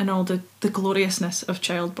birth and all the gloriousness of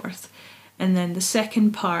childbirth. And then the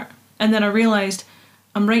second part. And then I realised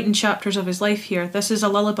I'm writing chapters of his life here. This is a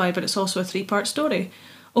lullaby, but it's also a 3-part story.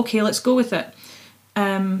 Okay, let's go with it.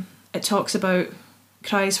 It talks about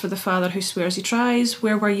cries for the father who swears he tries.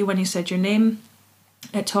 Where were you when he said your name?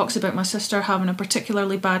 It talks about my sister having a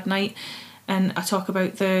particularly bad night. And I talk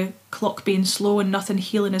about the clock being slow and nothing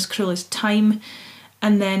healing as cruel as time.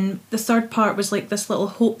 And then the third part was like this little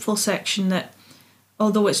hopeful section that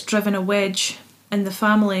although it's driven a wedge in the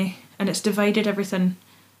family and it's divided everything,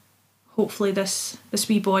 hopefully this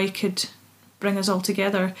wee boy could bring us all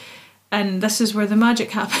together. And this is where the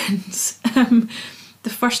magic happens. The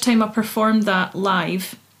first time I performed that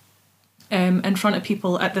live in front of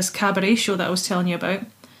people at this cabaret show that I was telling you about,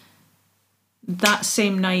 that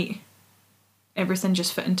same night, everything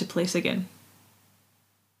just fit into place again.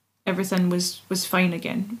 Everything was fine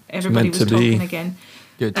again. Everybody was talking again.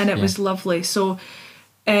 Good. And it was lovely. So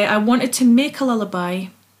I wanted to make a lullaby.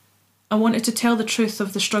 I wanted to tell the truth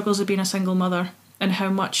of the struggles of being a single mother and how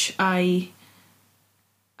much I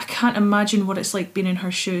can't imagine what it's like being in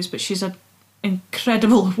her shoes, but she's an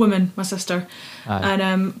incredible woman, my sister. Aye.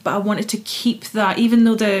 And but I wanted to keep that, even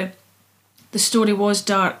though the story was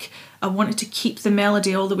dark, I wanted to keep the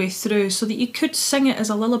melody all the way through so that you could sing it as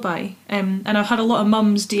a lullaby. And I've had a lot of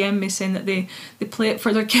mums DM me saying that they play it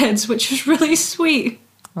for their kids, which is really sweet.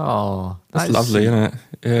 Oh, that's lovely, isn't it?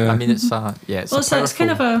 Yeah. I mean, it's a it's well, a powerful, it's kind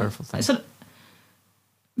of powerful thing.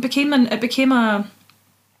 It became an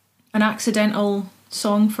accidental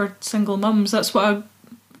song for single mums. That's what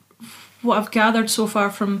I've gathered so far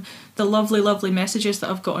from the lovely messages that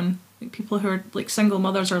I've gotten. Like people who are like single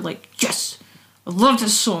mothers are like, yes, I love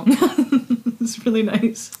this song. It's really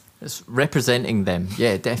nice. It's representing them.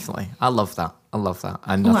 Yeah, definitely. I love that.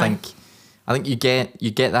 And I think you get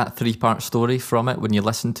that 3-part story from it when you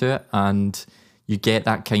listen to it, and you get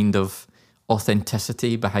that kind of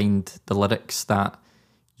authenticity behind the lyrics that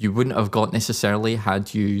you wouldn't have got necessarily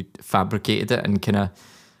had you fabricated it. And kind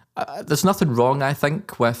of there's nothing wrong, I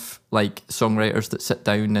think, with like songwriters that sit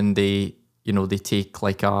down and they take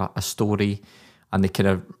like a story and they kind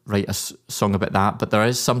of write a song about that. But there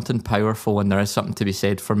is something powerful and there is something to be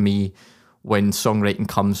said for me when songwriting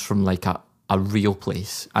comes from like a real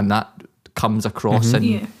place, and that comes across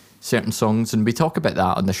in certain songs. And we talk about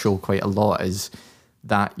that on the show quite a lot, is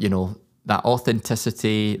that, that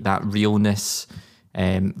authenticity, that realness.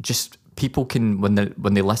 Just people can, when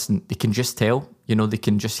they listen, they can just tell, they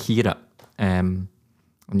can just hear it. And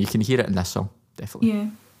you can hear it in this song, definitely. Yeah.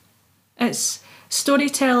 It's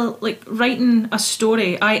like writing a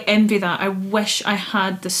story. I envy that. I wish I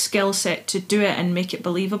had the skill set to do it and make it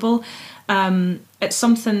believable. It's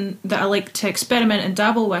something that I like to experiment and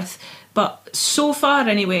dabble with. But so far,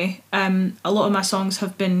 anyway, a lot of my songs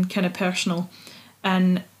have been kind of personal.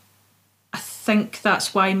 And I think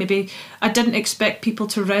that's why maybe I didn't expect people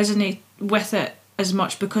to resonate with it as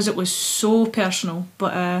much because it was so personal.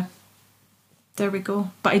 But there we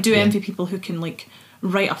go. But I do envy people who can like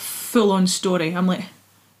write a full-on story. I'm like,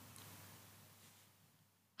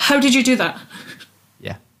 how did you do that?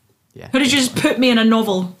 Yeah, Yeah. How did you just put me in a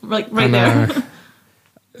novel, like right there?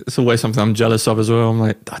 It's always something I'm jealous of as well. I'm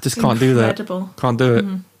like, I just can't do that. Incredible. Can't do it.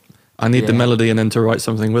 I need the Yeah. melody and then to write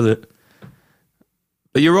something with it.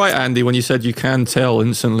 But you're right, Andy, when you said you can tell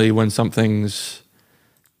instantly when something's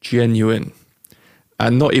genuine.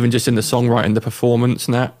 And not even just in the songwriting, the performance,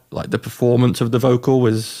 Nat. Like the performance of the vocal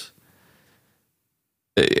was...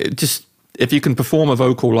 It just, if you can perform a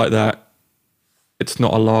vocal like that, it's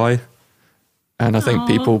not a lie. And I think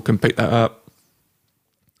people can pick that up.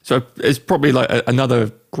 So it's probably like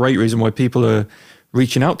another great reason why people are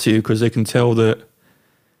reaching out to you, because they can tell that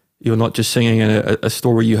you're not just singing a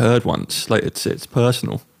story you heard once. Like it's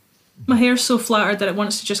personal. My hair's so flattered that it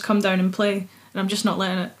wants to just come down and play, and I'm just not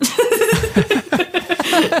letting it.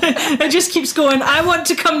 It just keeps going, I want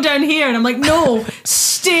to come down here, and I'm like, no,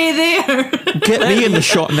 stay there. Get me in the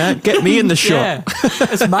shot, Nat. Get me in the shot. Yeah,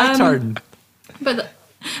 it's my turn. But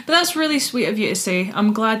that's really sweet of you to say.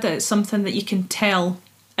 I'm glad that it's something that you can tell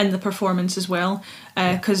in the performance as well,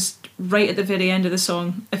 because right at the very end of the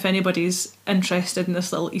song, if anybody's interested in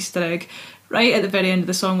this little Easter egg, right at the very end of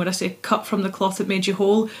the song where I say cut from the cloth that made you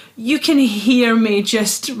whole, you can hear me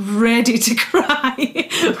just ready to cry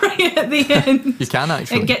right at the end. You can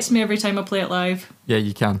actually. It gets me every time I play it live. Yeah,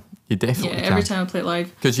 you can. You definitely Yeah, can. every time I play it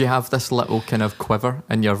live. Because you have this little kind of quiver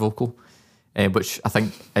in your vocal, which I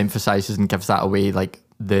think emphasises and gives that away, like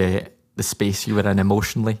the space you were in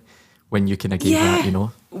emotionally when you kind of gave that, you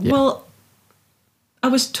know. Yeah. Well, I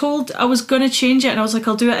was told I was going to change it, and I was like,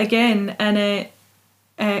 I'll do it again. And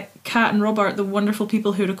Kat and Robert, the wonderful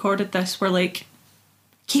people who recorded this, were like,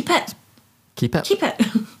 keep it. Keep it. Keep it.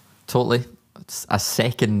 Totally. It's a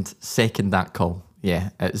second that call. Yeah,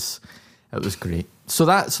 it was great. So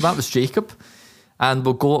that was Jacob. And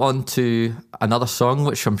we'll go on to another song,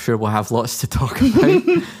 which I'm sure we'll have lots to talk about,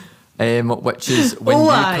 which is When Oh, You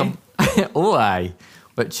aye. Come... Oh, aye.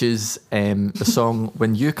 Which is the song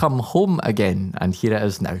When You Come Home Again. And here it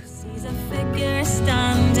is now. Sees a figure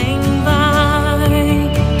standing by,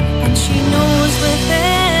 and she knows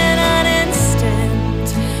within an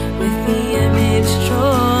instant, with the image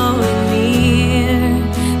drawing near,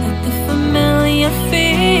 that the familiar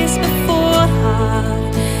face before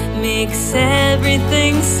her makes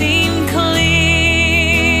everything seem clear.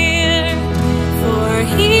 For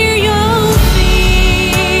here you'll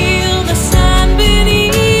feel the sand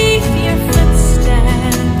beneath your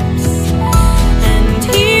footsteps, and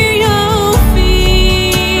here you'll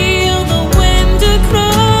feel the wind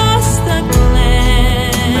across the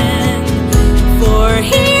glen. For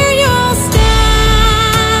here you'll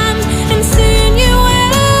stand, and soon you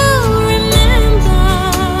will remember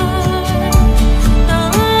the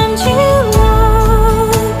land you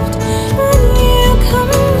loved when you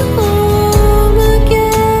come home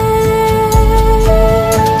again.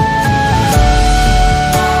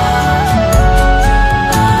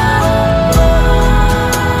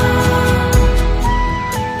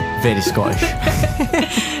 Very Scottish.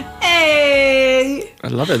 Hey! I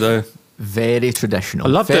love it though. Very traditional. I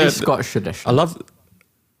love Very the- Scottish tradition. I love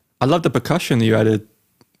the percussion you added.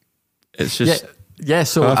 It's just Yeah,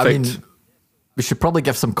 so I perfect. mean, we should probably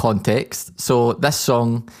give some context. So this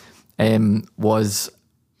song was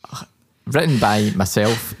written by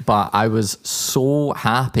myself, but I was so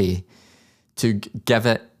happy to give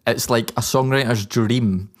it. It's like a songwriter's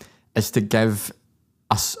dream is to give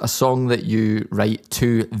a song that you write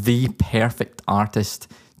to the perfect artist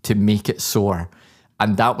to make it soar,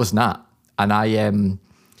 and that was Nat. And I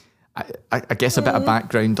guess a bit of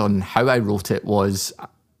background on how I wrote it was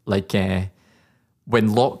like when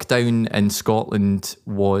lockdown in Scotland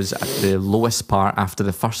was at the lowest part after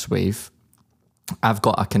the first wave. I've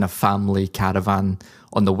got a kind of family caravan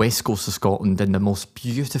on the west coast of Scotland in the most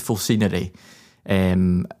beautiful scenery,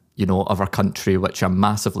 of our country, which I'm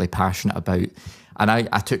massively passionate about. And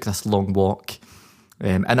I took this long walk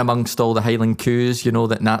in amongst all the Highland coos,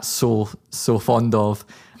 that Nat's so fond of.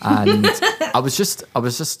 And I was just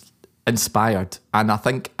inspired. And I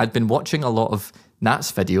think I'd been watching a lot of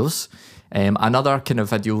Nat's videos and other kind of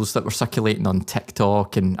videos that were circulating on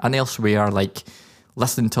TikTok and elsewhere, like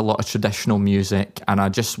listening to a lot of traditional music. And I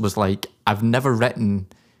just was like, I've never written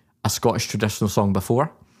a Scottish traditional song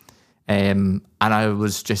before. And I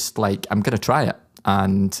was just like, I'm going to try it.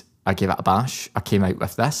 And I gave it a bash. I came out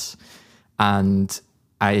with this. And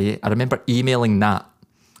I remember emailing Nat,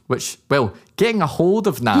 which, well, getting a hold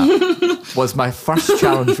of Nat was my first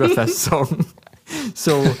challenge with this song.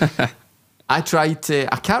 So I tried to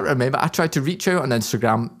reach out on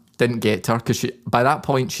Instagram, didn't get to her because by that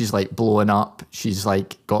point she's like blowing up. She's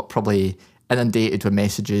like got probably inundated with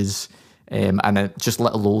messages. And just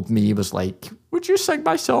little old me was like, would you sing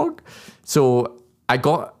my song? So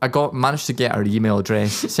managed to get her email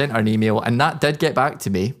address, sent her an email, and that did get back to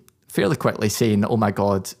me fairly quickly saying, "Oh my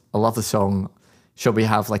God, I love the song. Shall we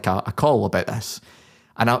have like a call about this?"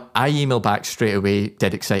 And I emailed back straight away,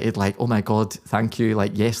 dead excited, like, "Oh my God, thank you.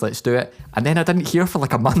 Like, yes, let's do it." And then I didn't hear for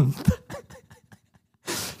like a month.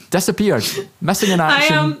 Disappeared, missing in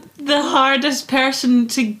action. I am the hardest person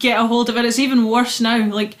to get a hold of it. It's even worse now.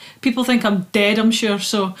 Like, people think I'm dead, I'm sure,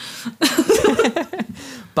 so.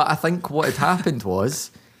 But I think what had happened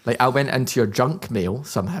was, like, I went into your junk mail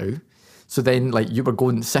somehow. So then, like, you were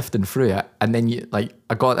going sifting through it, and then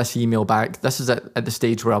I got this email back. This is at the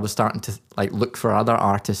stage where I was starting to like look for other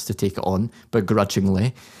artists to take it on,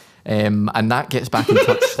 begrudgingly. And that gets back in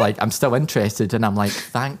touch. Like, I'm still interested, and I'm like,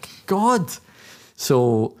 thank God.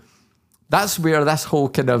 So that's where this whole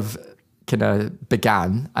kind of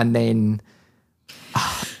began, and then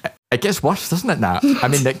it gets worse, doesn't it, Nat? I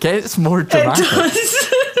mean, it gets more dramatic. It does.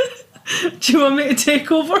 Do you want me to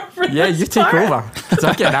take over for Yeah, this you take part? over, because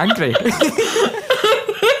I'm getting angry.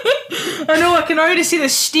 I know, I can already see the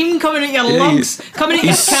steam coming out your lungs, coming out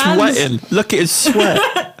your He's cans. sweating. Look at his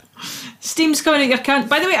sweat. Steam's coming out your can.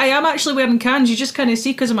 By the way, I am actually wearing cans. You just kind of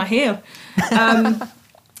see because of my hair.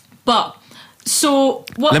 But so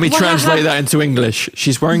what? Let me what translate that into English.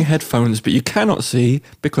 She's wearing headphones, but you cannot see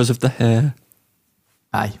because of the hair.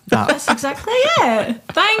 Aye, that. That's exactly it.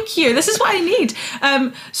 Thank you. This is what I need.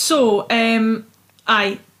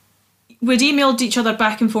 We'd emailed each other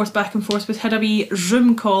back and forth. We'd had a wee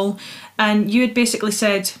Zoom call, and you had basically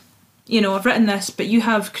said, you know, I've written this, but you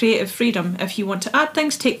have creative freedom. If you want to add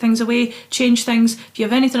things, take things away, change things, if you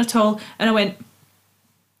have anything at all. And I went,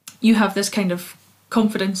 you have this kind of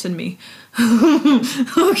confidence in me.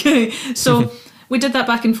 Okay. So we did that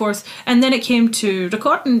back and forth. And then it came to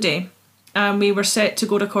recording day. We were set to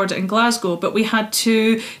go record it in Glasgow, but we had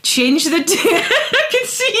to change the date. I can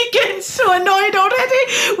see you getting so annoyed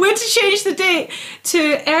already. We had to change the date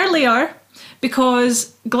to earlier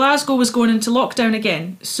because Glasgow was going into lockdown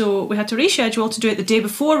again. So we had to reschedule to do it the day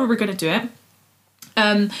before we were going to do it.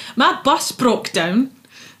 My bus broke down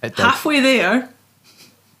halfway there.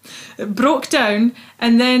 It broke down,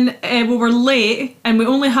 and then we were late, and we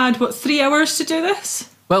only had, 3 hours to do this?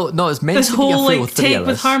 Well, no, it's meant This to be a whole, full 3 take hours.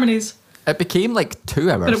 with harmonies. It became like 2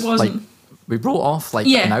 hours. But it wasn't. Like, we wrote off like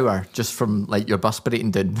Yeah. an hour just from like your bus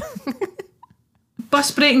breaking down.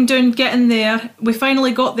 Bus breaking down, getting there. We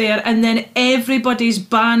finally got there, and then everybody's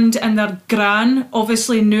band and their gran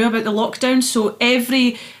obviously knew about the lockdown, so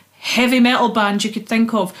every heavy metal band you could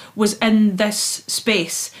think of was in this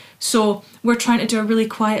space. So we're trying to do a really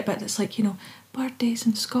quiet bit that's like, you know, birthdays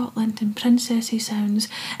in Scotland and princessy sounds,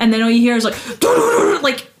 and then all you hear is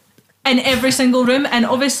like in every single room, and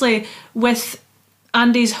obviously with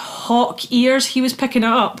Andy's hawk ears, he was picking it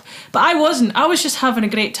up, but I wasn't. I was just having a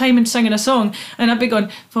great time and singing a song, and I'd be going,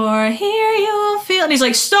 for here you'll feel, and he's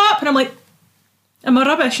like, stop, and I'm like, am I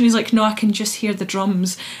rubbish? And he's like, no, I can just hear the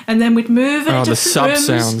drums. And then we'd move into the different sub rooms.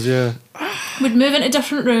 sounds, yeah. We'd move into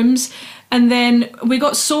different rooms, and then we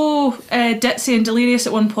got so ditzy and delirious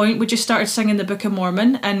at one point, we just started singing the Book of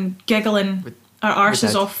Mormon and giggling our arses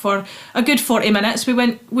did. off for a good 40 minutes. We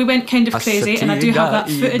went kind of crazy, and I do have that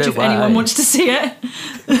footage if anyone wants to see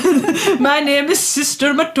it. My name is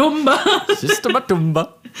Sister Matumba. Sister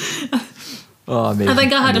Matumba. Oh, amazing. I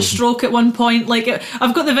think I had a stroke at one point. Like,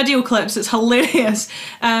 I've got the video clips, it's hilarious.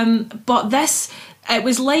 But this, it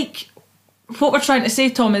was like, what we're trying to say,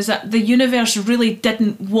 Tom, is that the universe really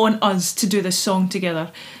didn't want us to do this song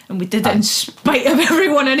together, and we did it in spite of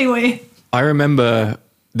everyone anyway. I remember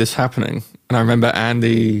this happening, and I remember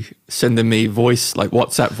Andy sending me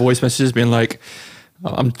WhatsApp voice messages being like,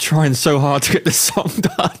 I'm trying so hard to get this song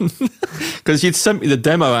done. Because you'd sent me the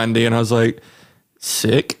demo, Andy, and I was like,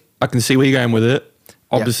 sick. I can see where you're going with it.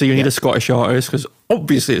 Obviously, you need a Scottish artist, because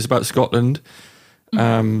obviously it's about Scotland.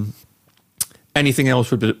 Anything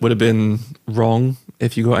else would have been wrong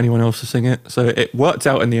if you got anyone else to sing it. So it worked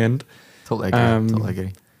out in the end. Totally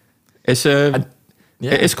agree. It's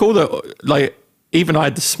it's cool that, like, even I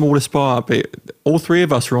had the smallest part, but all three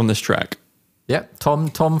of us were on this track. Yeah, Tom,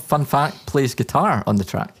 fun fact, plays guitar on the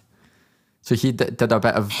track. So he did a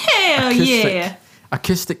bit of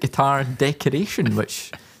acoustic guitar decoration,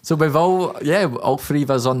 which... So we've all three of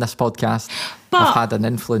us on this podcast have had an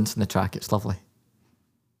influence in the track. It's lovely.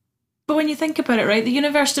 But when you think about it, right, the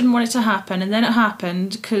universe didn't want it to happen, and then it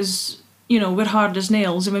happened because, you know, we're hard as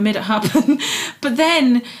nails and we made it happen. But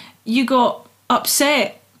then you got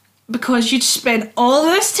upset because you'd spent all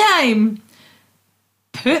this time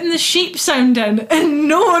putting the sheep sound in, and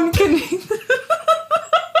no one can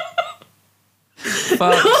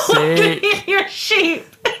Fuck's sake. hear sheep.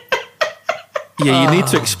 Yeah, you need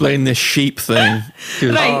to explain this sheep thing. 'Cause-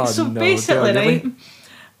 Right, so no, basically, really? right,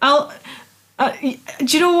 I'll. Do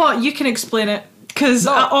you know what? You can explain it because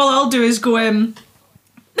all I'll do is go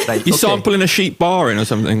Right, You okay. sampling a sheep bar in or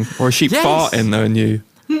something, or a sheep Yes. fart in there, and you.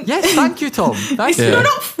 Yes, thank you, Tom. Thank you. Yeah.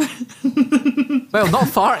 Well, not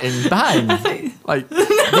farting, bang. Like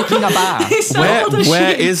making a bath. He sampled a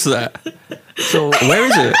Where sheep. is that? So Where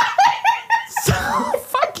is it?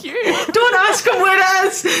 fuck you. Don't ask him where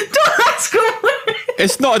it is. Don't ask him where it is.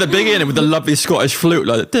 It's not at the beginning with the lovely Scottish flute,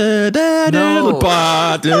 like da, da, da, No.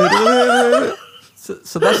 ba, da, da.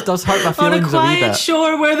 So this does hurt my On a feelings a wee quiet bit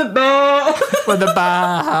shore where the bear. when the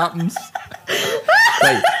ba happens.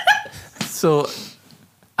 Right. So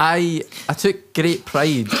I took great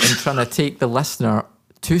pride in trying to take the listener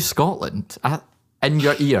to Scotland in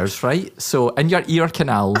your ears, right? So in your ear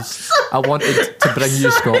canals, I wanted to bring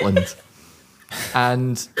you Scotland.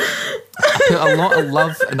 And I put a lot of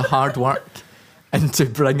love and hard work into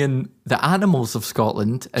bringing the animals of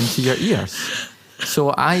Scotland into your ears.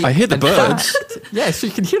 So I hear the in birds. fact- yeah, so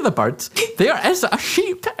you can hear the birds. There is a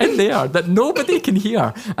sheep in there that nobody can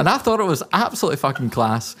hear. And I thought it was absolutely fucking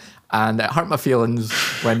class. And it hurt my feelings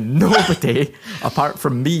when nobody, apart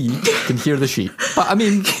from me, can hear the sheep. But I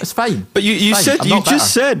mean, it's fine. But you It's fine. said I'm you not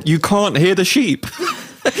just better. said you can't hear the sheep.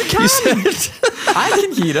 You said I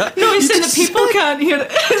can hear it. No, he's saying that people can't hear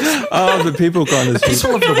it. oh the people can't hear the sheep.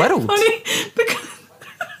 People of the world. Funny because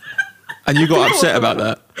And you got upset about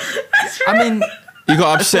that. I mean, You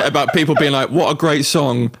got upset about people being like, "What a great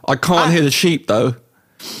song! I can't hear the sheep though."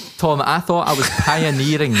 Tom, I thought I was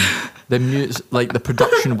pioneering the like the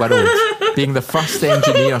production world, being the first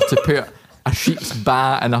engineer to put a sheep's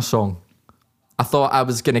ba in a song. I thought I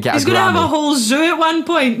was going to get he's a going to have a Grammy. whole zoo at one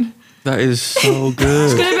point. That is so It's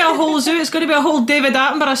good. going to be a whole zoo. It's going to be a whole David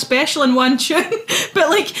Attenborough special in one tune. But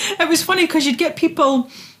like, it was funny because you'd get people.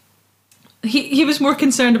 He was more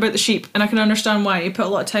concerned about the sheep, and I can understand why. He put a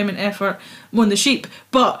lot of time and effort on the sheep,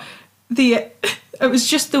 but it was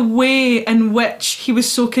just the way in which he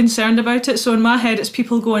was so concerned about it. So in my head, it's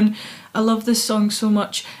people going, "I love this song so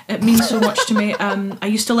much. It means so much to me. I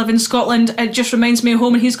used to live in Scotland. It just reminds me of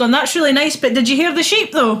home." And he's gone, "That's really nice, but did you hear the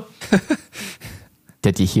sheep though?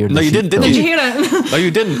 Did you hear? No, the you sheep didn't, did though? Did you you? hear it?" No, you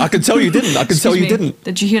didn't. I can tell you didn't. I can tell you Excuse me, didn't.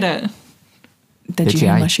 Did you hear it? Did you you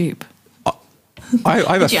hear aye? my sheep? I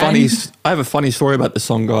have a Jan. I have a funny story about the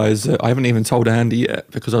song, guys. That I haven't even told Andy yet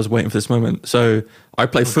because I was waiting for this moment. So I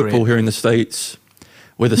play football great. here in the States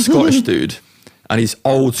with a Scottish dude, and he's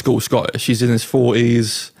old school Scottish. He's in his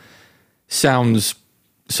 40s. Sounds.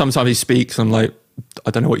 Sometimes he speaks. I'm like,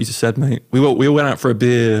 I don't know what you just said, mate. We went out for a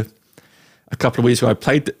beer a couple of weeks ago.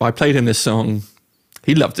 I played him this song.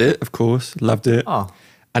 He loved it, of course. Loved it. Oh.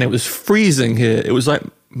 And it was freezing here. It was like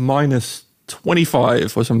minus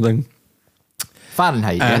 25 or something.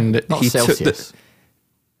 Fahrenheit, And yeah? Not he took Celsius.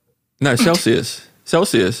 No,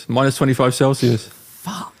 Celsius. Minus 25 Celsius.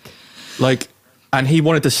 Fuck. Like, and he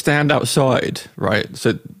wanted to stand outside, right?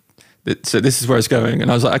 So this is where it's going.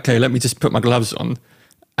 And I was like, okay, let me just put my gloves on.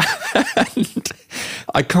 And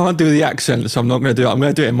I can't do the accent, so I'm not going to do it. I'm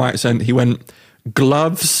going to do it in my accent. He went,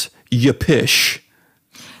 gloves, you pish.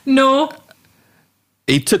 No,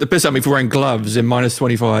 He took the piss out of me for wearing gloves in minus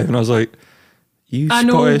 25. And I was like, you I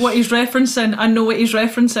know Scottish what he's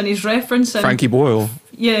referencing. He's referencing. Frankie Boyle.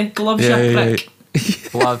 Yeah, gloves, Yeah, you yeah, prick.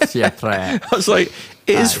 Gloves, yeah, prick. I was like,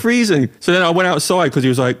 it is freezing. So then I went outside because he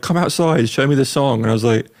was like, come outside, show me the song. And I was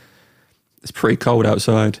like, it's pretty cold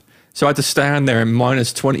outside. So I had to stand there in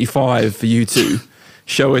minus 25 for you two,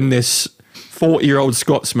 showing this 40-year-old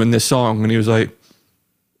Scotsman this song. And he was like,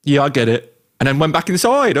 yeah, I get it. And then went back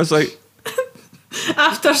inside. I was like,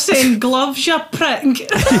 After saying gloves, you prick.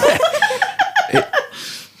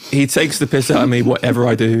 he takes the piss out of me, whatever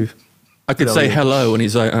I do. I could say Brilliant. hello, and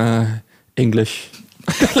he's like, English.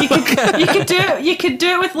 You could do it. You could do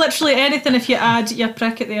it with literally anything if you add your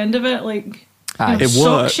prick at the end of it, like Aye, It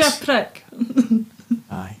socks, works. you prick.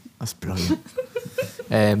 aye, that's brilliant.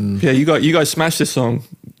 Yeah, you guys smashed this song.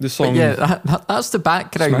 This song. Yeah, that's the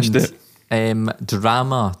background Smashed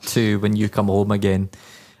drama to When You Come Home Again.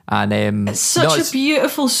 And It's such a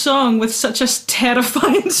beautiful song with such a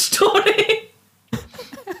terrifying story.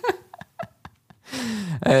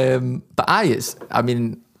 but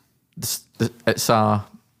it's a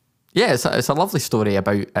lovely story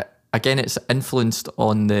about, again, it's influenced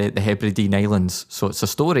on the Hebridean Islands. So it's a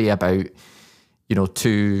story about,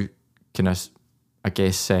 two kind of, I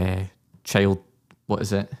guess, childhood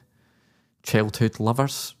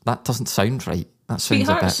lovers. That doesn't sound right. That sounds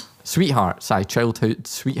Sweethearts? a bit sweethearts. Childhood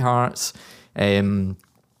sweethearts. And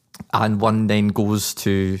one then goes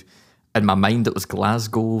to in my mind it was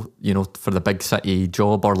Glasgow, you know, for the big city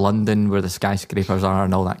job, or London where the skyscrapers are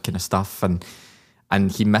and all that kind of stuff. And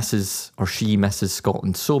he misses, or she misses,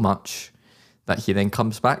 Scotland so much that he then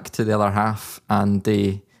comes back to the other half, and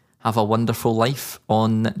they have a wonderful life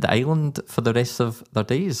on the island for the rest of their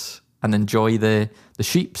days and enjoy the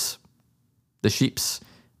sheeps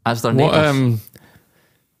as their neighbours.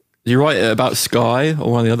 You write about Skye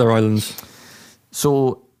or one of the other islands?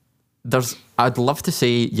 So I'd love to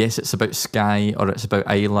say, yes, it's about Skye, or it's about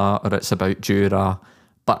Islay, or it's about Jura,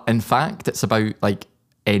 but in fact, it's about like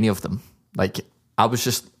any of them. Like I was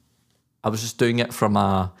just doing it from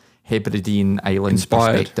a Hebridean island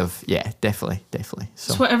Inspired. perspective. Yeah, definitely.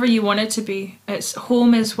 So It's whatever you want it to be. It's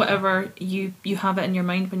home is whatever you have it in your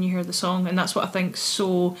mind when you hear the song, and that's what I think's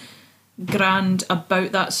so grand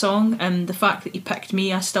about that song. And the fact that you picked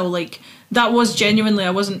me, I still like. That was genuinely,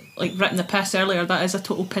 I wasn't like written the piss earlier. That is a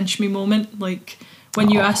total pinch me moment. Like when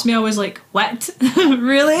you asked me, I was like, what?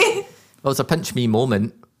 Really? well, it's a pinch me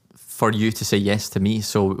moment for you to say yes to me.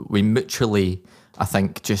 So we mutually, I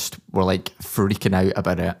think, just were like freaking out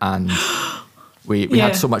about it, and we Yeah.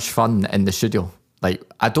 had so much fun in the studio. Like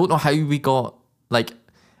I don't know how we got, like, it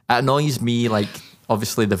annoys me, like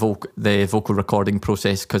obviously the vocal recording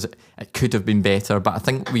process, because it could have been better, but I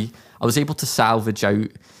think I was able to salvage out,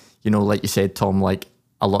 you know, like you said, Tom, like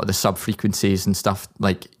a lot of the sub frequencies and stuff.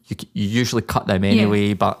 Like you usually cut them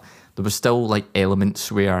anyway, but there was still like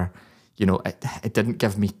elements where, you know, it didn't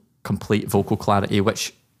give me complete vocal clarity,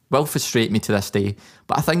 which will frustrate me to this day.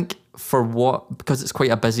 But I think because it's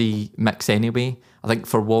quite a busy mix anyway, I think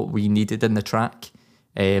for what we needed in the track,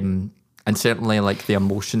 and certainly like the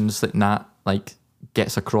emotions that Nat like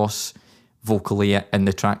gets across vocally in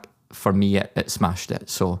the track, for me it smashed it.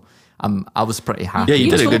 So I was pretty happy. Yeah, you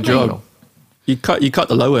did a good Totally. job. You cut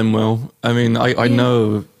the low end well. I mean, I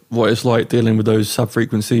know what it's like dealing with those sub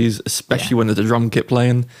frequencies, especially when there's a drum kit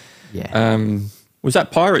playing. Yeah. Was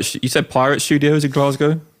that Pirate? You said Pirate Studios in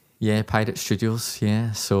Glasgow? Yeah, Pirate Studios,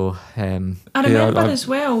 yeah. So I remember I- as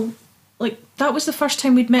well, like that was the first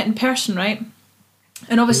time we'd met in person, right?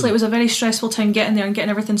 And obviously it was a very stressful time getting there and getting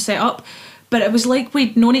everything set up. But it was like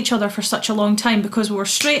we'd known each other for such a long time, because we were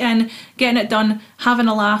straight in, getting it done, having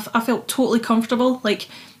a laugh. I felt totally comfortable. Like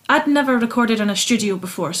I'd never recorded in a studio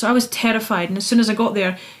before, so I was terrified. And as soon as I got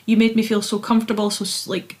there, you made me feel so comfortable,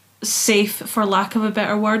 so like safe, for lack of a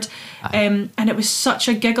better word. And it was such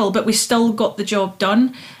a giggle, but we still got the job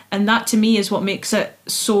done. And that to me is what makes it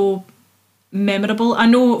so memorable. I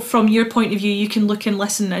know from your point of view, you can look and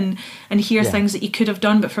listen and hear things that you could have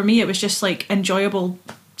done, but for me it was just like enjoyable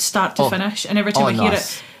start to finish. And every time I hear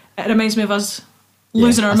it, it reminds me of us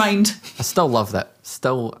losing our mind. I still loved it.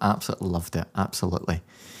 Still absolutely loved it. Absolutely.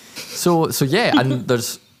 So yeah, and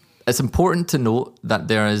it's important to note that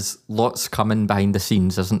there is lots coming behind the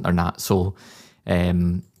scenes, isn't there, Nat? So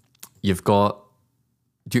you've got,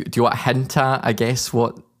 do you want to hint at, I guess,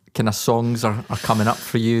 what kind of songs are coming up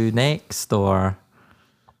for you next, or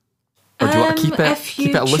do you want to keep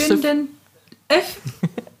it elusive?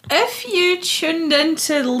 If you tuned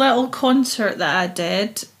into the little concert that I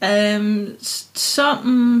did, something's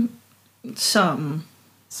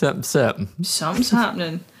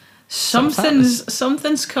happening.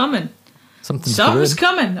 Something's coming. Something's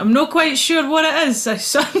coming. I'm not quite sure what it is.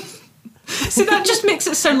 See, that just makes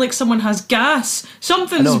it sound like someone has gas.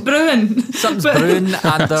 Something's brewing. Something's brewing,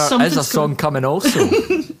 and there is a song coming also.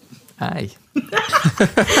 Aye.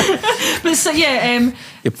 But so yeah,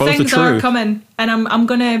 things are coming, and I'm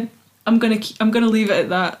gonna leave it at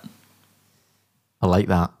that. I like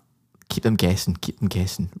that. Keep them guessing.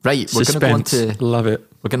 Right, Suspense. we're gonna go on to Love it.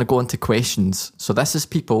 We're gonna go on to questions. So this is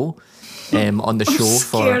people on the show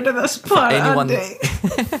Scared of this part, Andy.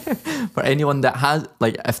 For anyone that has,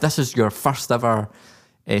 like, if this is your first ever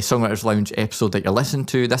Songwriters Lounge episode that you're listening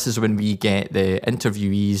to, this is when we get the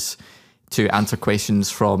interviewees to answer questions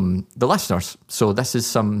from the listeners. So this is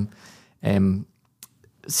some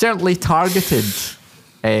certainly targeted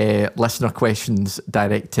listener questions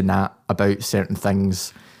direct to Nat about certain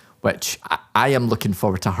things, which I am looking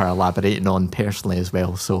forward to her elaborating on personally as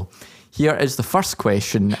well. So here is the first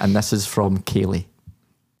question, and this is from Kaylee.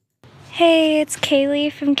 Hey, it's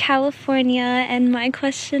Kaylee from California, and my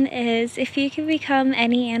question is, if you could become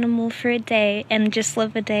any animal for a day and just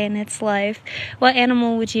live a day in its life, what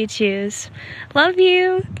animal would you choose? Love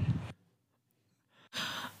you!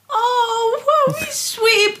 Oh, what a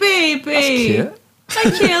sweet baby! That's cute. Hi,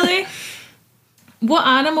 Kaylee. What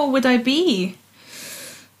animal would I be?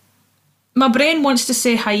 My brain wants to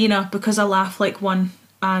say hyena because I laugh like one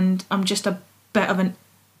and I'm just a bit of an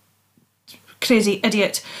crazy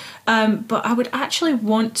idiot. But I would actually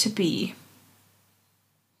want to be...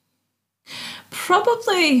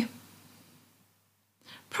 Probably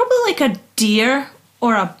like a deer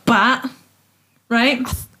or a bat, right?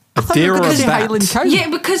 A deer or a Because bat? Highland cow. Yeah,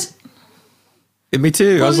 because Me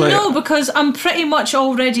too. I was like, no, because I'm pretty much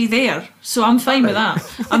already there, so I'm fine with that.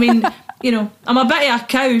 I mean, you know, I'm a bit of a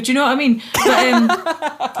cow. Do you know what I mean?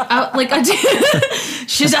 But I do.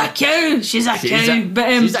 She's a cow. She's a cow.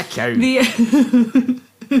 But she's a cow.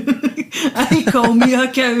 I call me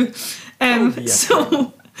a cow.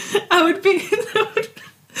 So I would be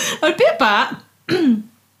a bat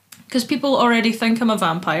because people already think I'm a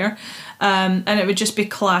vampire, and it would just be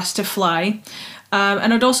class to fly.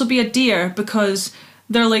 And I'd also be a deer because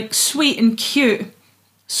they're like sweet and cute,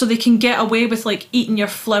 so they can get away with like eating your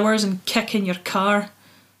flowers and kicking your car.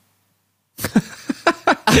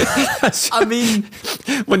 I mean,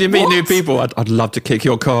 when you meet new people, I'd love to kick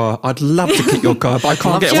your car. I'd love to kick your car, but I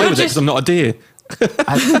can't get away with it because I'm not a deer.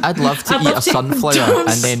 I'd love to I'd eat love a to- sunflower Don't-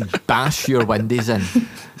 and then bash your windows in.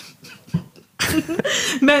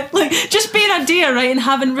 Like just being a deer, right, and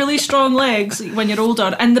having really strong legs when you're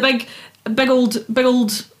older, and the big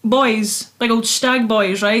old boys, big old stag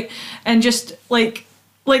boys, right, and just like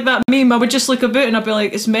that meme, I would just look about and I'd be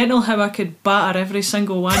like, it's mental how I could batter every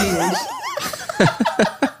single one of those.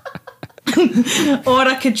 Or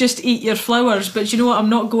I could just eat your flowers, but you know what, I'm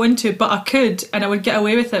not going to, but I could, and I would get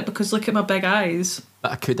away with it because look at my big eyes.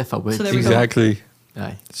 But I could if I would. So there we go. Exactly.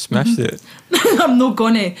 Aye. Smashed it. I'm not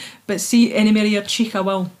gonna, but see any more of your cheek I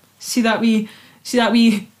will. See that wee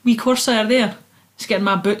corsair there? It's getting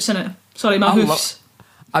my boots in it. Sorry, my hoofs.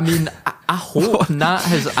 I mean, I hope Nat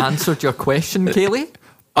has answered your question, Kaylee.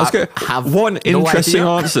 I was going have one no interesting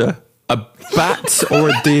idea. answer. A bat or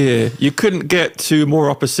a deer. You couldn't get two more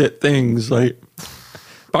opposite things. Like,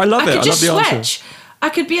 but I love I it. could I love just the answer. switch. I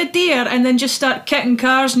could be a deer and then just start kicking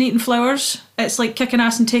cars and eating flowers. It's like kicking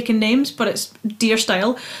ass and taking names, but it's deer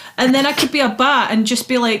style. And then I could be a bat and just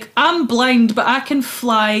be like, I'm blind, but I can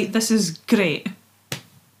fly. This is great.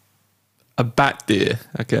 A bat deer.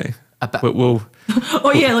 Okay. A bat- We'll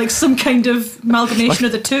Oh yeah, like some kind of amalgamation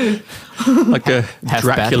of the two. like a Half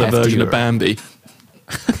Dracula bat, half version deer. of Bambi.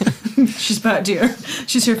 She's bat deer.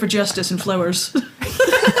 She's here for justice and flowers.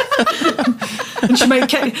 and she might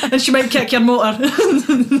kick your motor.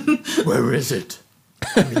 Where is it?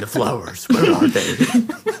 I mean, the flowers. Where are they?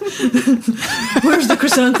 Where's the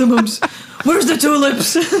chrysanthemums? Where's the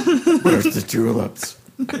tulips? Where's the tulips?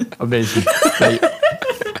 Amazing. Right.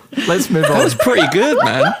 Let's move That on. was pretty good,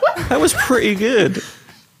 man. That was pretty good.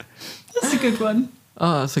 That's a good one.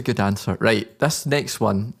 Oh, that's a good answer. Right. This next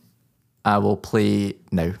one I will play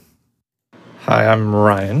now. Hi, I'm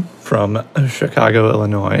Ryan from Chicago,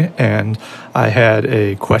 Illinois, and I had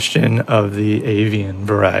a question of the avian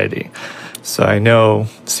variety. So I know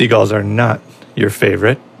seagulls are not your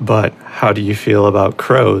favorite, but how do you feel about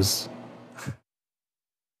crows?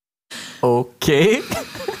 Okay.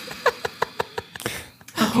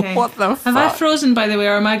 Okay. What the Have I fuck? frozen, by the way,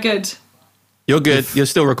 or am I good? You're good. You're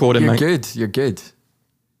still recording, You're mate. good. You're good.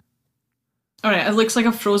 All right, it looks like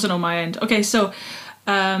I've frozen on my end. Okay, so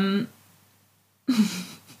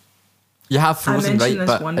You have frozen, mentioned right? this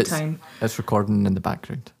But one time. it's recording in the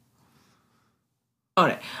background. all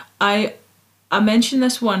right, I mentioned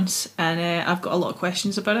this once, and I've got a lot of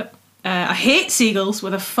questions about it. I hate seagulls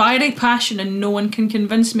with a fiery passion, and no one can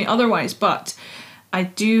convince me otherwise. But I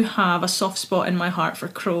do have a soft spot in my heart for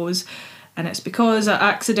crows, and it's because I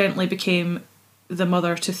accidentally became the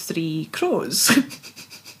mother to 3 crows.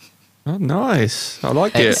 Oh, nice. I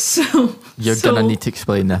like it. so You're gonna need to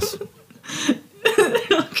explain this.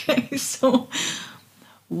 Okay, so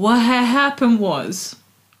what had happened was,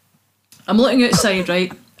 I'm looking outside,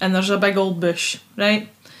 right, and there's a big old bush, right?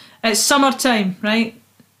 It's summertime, right?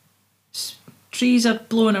 Trees are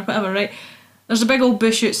blowing or whatever, right? There's a big old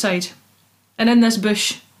bush outside, and in this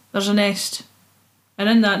bush there's a nest, and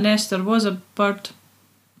in that nest there was a bird.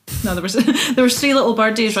 No, there was 3 little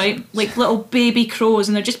birdies, right? Like little baby crows,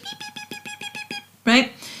 and they're just beep, beep, beep, beep, beep, beep, beep,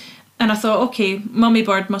 right? And I thought, okay, mummy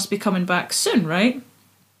bird must be coming back soon, right?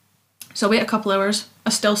 So I wait a couple hours. I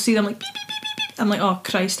still see them like beep, beep, beep, beep, beep. I'm like, oh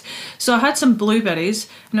Christ. So I had some blueberries,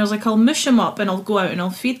 and I was like, I'll mush them up and I'll go out and I'll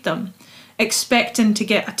feed them, expecting to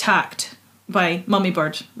get attacked by mummy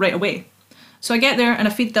bird right away. So I get there and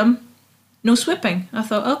I feed them. No swooping. I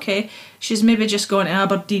thought, okay, she's maybe just gone to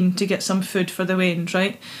Aberdeen to get some food for the Wains,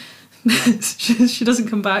 right? she doesn't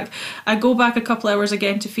come back. I go back a couple hours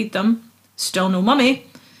again to feed them. Still no mummy.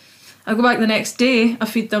 I go back the next day, I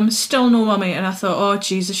feed them, still no mummy, and I thought, oh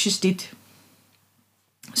Jesus, she's dead.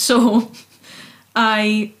 So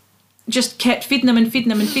I just kept feeding them and feeding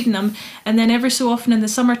them and feeding them, and then every so often in the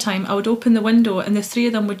summertime I would open the window and the 3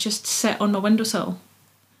 of them would just sit on my windowsill.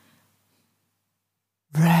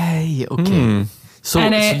 Right, okay. So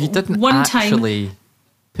you didn't one time- actually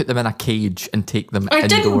put them in a cage and take them I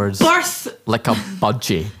indoors didn't birth. like a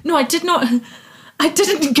budgie. No, I did not. I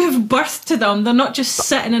didn't give birth to them. They're not just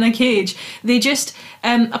sitting in a cage. They just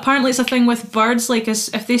apparently it's a thing with birds. Like,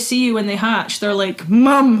 if they see you when they hatch, they're like,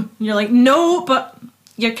 "Mum." And you're like, "No," but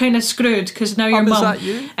you're kind of screwed because now you're is mum. that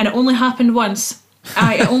you? And it only happened once.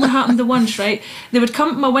 It only happened the once, right? They would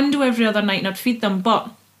come to my window every other night and I'd feed them,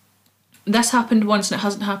 but this happened once and it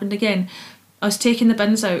hasn't happened again. I was taking the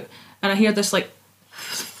bins out and I hear this like,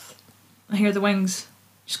 I hear the wings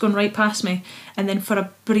just going right past me, and then for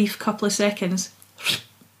a brief couple of seconds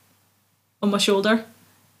on my shoulder,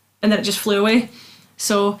 and then it just flew away.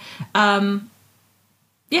 So,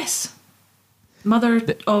 yes, mother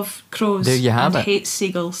of crows. There you have and it. hates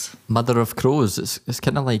seagulls. Mother of crows. It's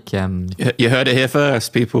kind of like You heard it here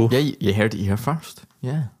first, people. yeah, you heard it here first.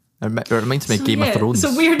 Yeah, it reminds me of Game of Thrones.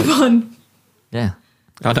 It's a weird one. Yeah,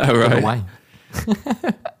 I know, I don't know right? why.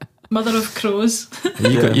 Mother of crows.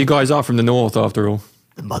 You guys are from the north, after all.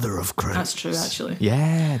 The mother of crows. That's true, actually.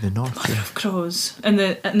 Yeah, the north. Mother of crows and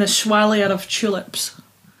the schwallier of tulips.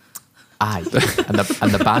 Aye,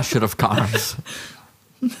 and the basher of cars.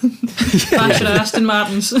 Basher Aston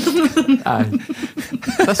Martins. Aye.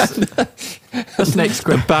 This next The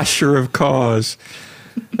question. basher of cars.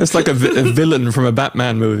 That's like a villain from a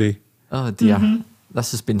Batman movie. Oh dear,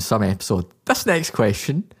 this has been some episode. This next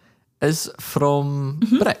question is from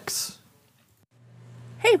Bricks.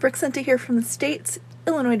 Hey, Brixenta here from the States,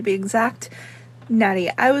 Illinois to be exact. Natty,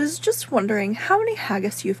 I was just wondering how many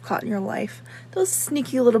haggis you've caught in your life. Those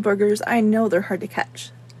sneaky little burgers, I know they're hard to catch.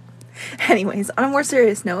 Anyways, on a more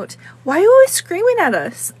serious note, why are you always screaming at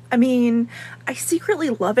us? I mean, I secretly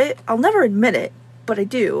love it. I'll never admit it, but I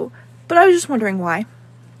do. But I was just wondering why.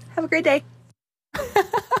 Have a great day.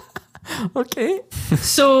 Okay.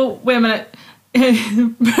 So, wait a minute.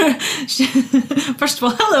 First of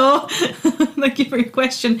all, hello. Thank you for your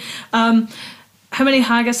question. How many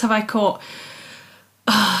haggis have I caught?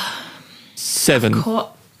 7.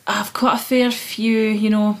 I've caught a fair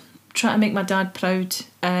few, trying to make my dad proud.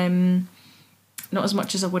 Not as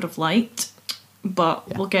much as I would have liked,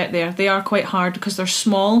 but we'll get there. They are quite hard because they're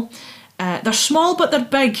small. They're small, but they're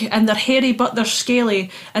big, and they're hairy, but they're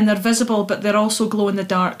scaly, and they're visible, but they're also glow in the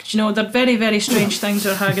dark. They're very, very strange things,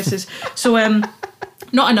 are haggises. So,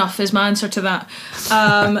 not enough is my answer to that.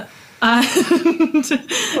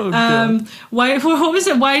 Why? What was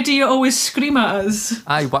it? Why do you always scream at us?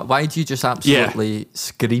 Aye, why do you just absolutely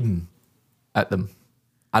scream at them?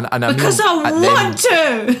 And Because I want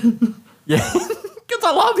to. Yeah, because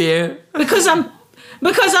I love you. Because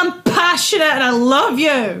I'm passionate and I love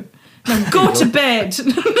you. Now go to bed.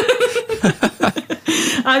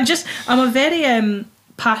 I'm a very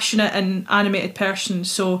passionate and animated person,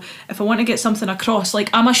 so if I want to get something across, like,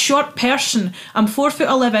 I'm a short person, I'm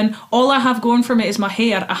 4'11", all I have going for me is my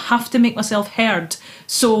hair. I have to make myself heard,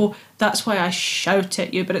 so that's why I shout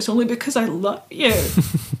at you, but it's only because I love you.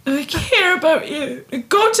 I care about you.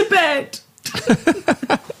 Go to bed.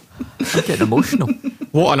 I'm getting emotional.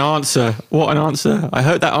 What an answer. I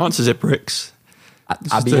hope that answers it, Bricks.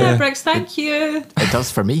 I mean, Yeah, Briggs, thank you. it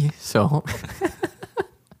does for me, so.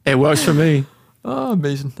 It works for me. Oh,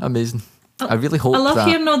 amazing. I really hope I love that...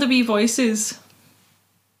 hearing all the wee voices.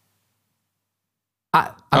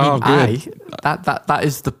 I mean, that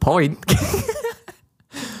is the point.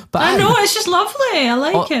 But I know, it's just lovely. I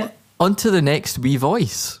like it. On to the next wee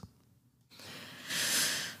voice.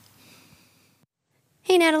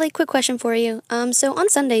 Hey Natalie, quick question for you. So on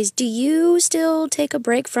Sundays, do you still take a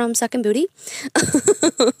break from sucking booty?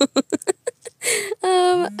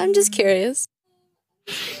 I'm just curious.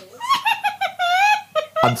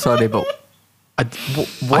 I'm sorry, but I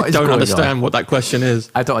don't understand what that question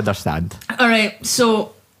is. I don't understand. All right,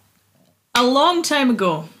 so a long time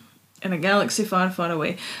ago, in a galaxy far, far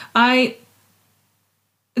away,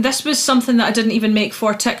 this was something that I didn't even make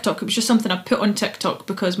for TikTok. It was just something I put on TikTok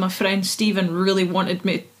because my friend Stephen really wanted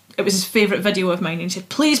me. It was his favourite video of mine, and he said,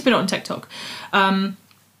 please put it on TikTok.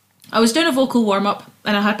 I was doing a vocal warm-up,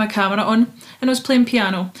 and I had my camera on, and I was playing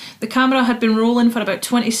piano. The camera had been rolling for about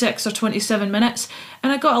 26 or 27 minutes,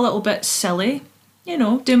 and I got a little bit silly,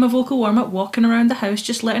 doing my vocal warm-up, walking around the house,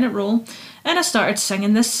 just letting it roll. And I started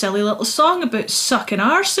singing this silly little song about sucking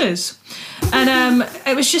arses. And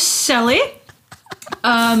it was just silly.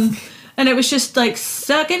 And it was just like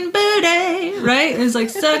sucking booty, right? It was like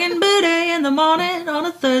sucking booty in the morning on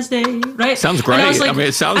a Thursday, right? Sounds great.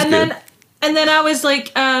 It sounds good. And then I was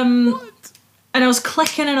like, and I was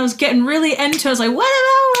clicking and I was getting really into it. I was like, what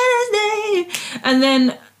about Wednesday? And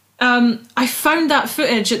then I found that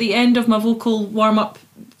footage at the end of my vocal warm-up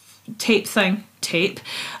tape thing. tape.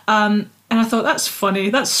 And I thought, that's funny,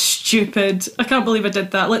 that's stupid, I can't believe I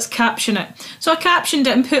did that, let's caption it. So I captioned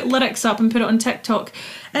it and put lyrics up and put it on TikTok,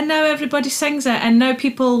 and now everybody sings it, and now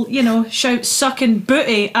people, you know, shout sucking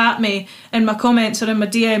booty at me in my comments or in my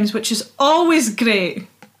DMs, which is always great.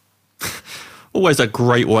 Always a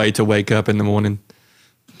great way to wake up in the morning.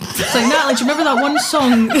 It's like, Natalie, do you remember that one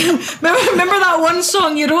song? remember that one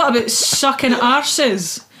song you wrote about sucking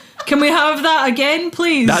arses? Can we have that again,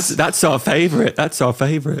 please? That's our favourite. That's our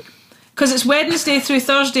favourite. Because it's Wednesday through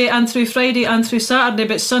Thursday and through Friday and through Saturday,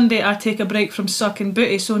 but Sunday I take a break from sucking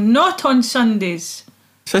booty, so not on Sundays.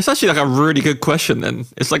 So it's actually like a really good question then.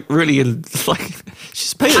 It's like really, it's like,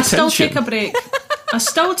 just pay attention. I still take a break. I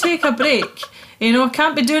still take a break. You know, I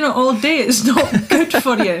can't be doing it all day. It's not good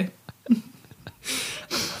for you.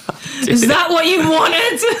 Is that what you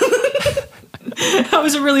wanted? That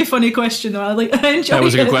was a really funny question, though. I enjoyed it. That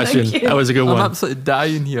was a good question. That was a good one. I'm absolutely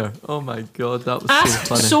dying here. Oh my god, that was asked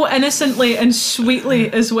so funny. So innocently and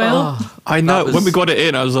sweetly as well. I know. When we got it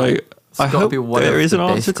in, I was like, I hope there is an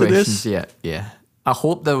answer to this. Yeah. I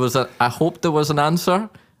hope there was an answer.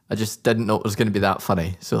 I just didn't know it was going to be that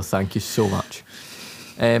funny. So thank you so much.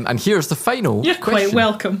 And here's the final. You're question. quite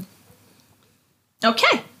welcome.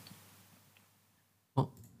 Okay.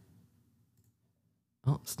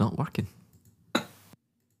 Oh, it's not working.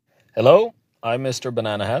 Hello, I'm Mr.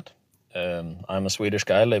 Banana Hat. I'm a Swedish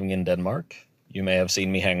guy living in Denmark. You may have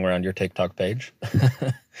seen me hang around your TikTok page.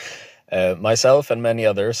 Myself and many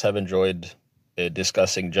others have enjoyed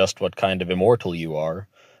discussing just what kind of immortal you are,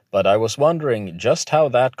 but I was wondering just how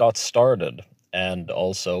that got started, and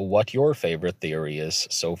also what your favorite theory is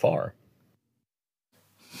so far.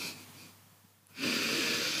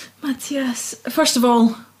 Matthias, first of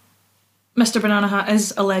all, Mr. Banana Hat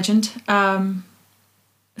is a legend.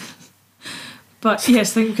 But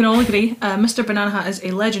yes, I think we can all agree, Mr. Banana Hat is a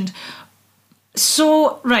legend.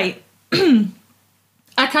 So, right,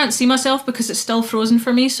 I can't see myself because it's still frozen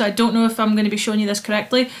for me, so I don't know if I'm going to be showing you this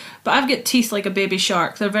correctly, but I've got teeth like a baby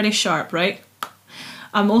shark. They're very sharp, right?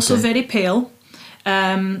 I'm also very pale.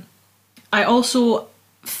 I also,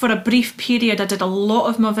 for a brief period, I did a lot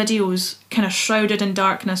of my videos kind of shrouded in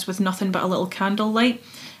darkness with nothing but a little candle light,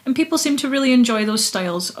 and people seem to really enjoy those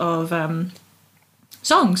styles of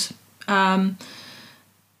songs.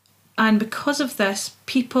 And because of this,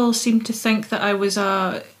 people seem to think that I was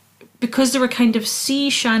because they were kind of sea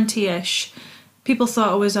shanty-ish, people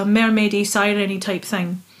thought I was a mermaidy, siren-y type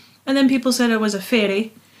thing. And then people said I was a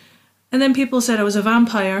fairy. And then people said I was a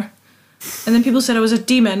vampire. And then people said I was a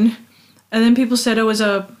demon. And then people said I was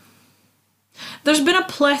a... There's been a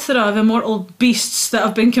plethora of immortal beasts that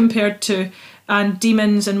I've been compared to, and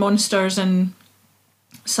demons and monsters and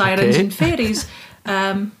sirens and fairies.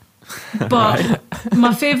 But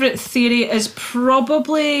my favourite theory is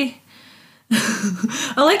probably...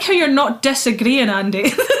 I like how you're not disagreeing,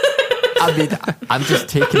 Andy. I mean, I'm just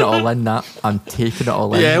taking it all in. I'm taking it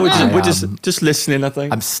all in. Yeah, we're just listening, I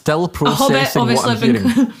think. I'm still processing what I'm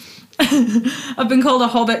hearing. I've been called a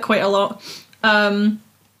hobbit quite a lot.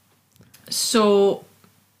 So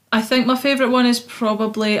I think my favourite one is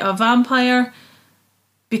probably a vampire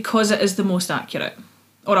because it is the most accurate.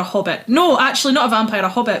 Or a hobbit. No, actually not a vampire, a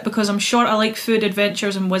hobbit, because I'm sure I like food,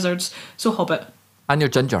 adventures and wizards. So hobbit. And you're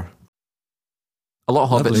ginger. A lot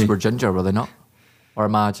of hobbits Lovely. were ginger, were they not? Or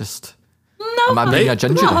am I just... No, am I being a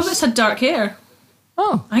ginger? No, hobbits had dark hair.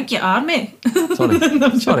 Oh. I think you are, mate. Sorry.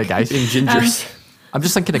 Sorry, guys. In gingers. I'm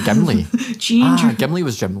just thinking of Gimli. Ginger. Gimli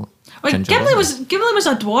was ginger. Gimli was a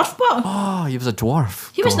dwarf, but... Oh, he was a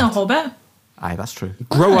dwarf. He wasn't a hobbit. Aye, that's true.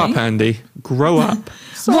 Grow up, Andy. Grow up.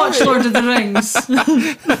 Watch Lord of the Rings.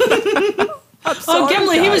 Sorry,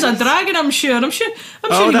 Gimli, guys. he was a dragon, I'm sure he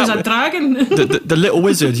was a dragon. The little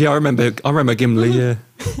wizard. Yeah, I remember Gimli. Yeah.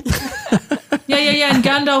 Yeah, and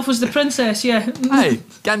Gandalf was the princess, yeah. Aye,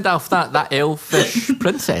 Gandalf, that elfish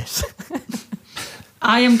princess.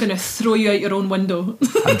 I am going to throw you out your own window.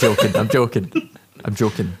 I'm joking.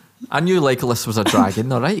 I knew Legolas was a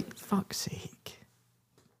dragon, alright? Fuck's sake.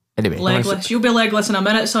 Anyway. Legless. You'll be legless in a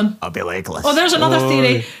minute, son. I'll be legless. Oh, there's another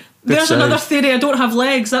theory. There's save. another theory. I don't have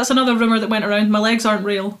legs. That's another rumour that went around. My legs aren't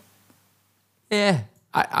real. Yeah.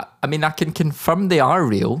 I mean, I can confirm they are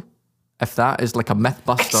real. If that is like a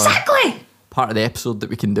Mythbuster Exactly! part of the episode that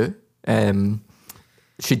we can do.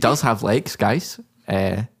 She does have legs, guys.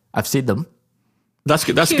 I've seen them. That's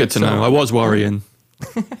good to know. I was worrying.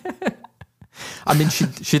 I mean,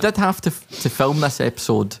 she did have to film this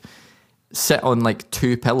episode, sit on like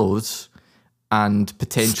 2 pillows, and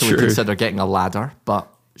potentially consider getting a ladder. But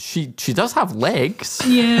she does have legs.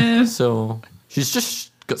 Yeah. So she's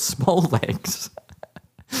just got small legs.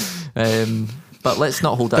 But let's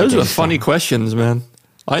not hold that Those were against funny them. questions, man.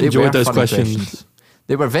 I They were enjoyed those funny questions.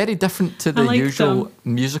 They were very different to the liked usual them.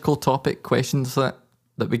 musical topic questions that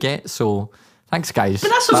we get. So thanks, guys. But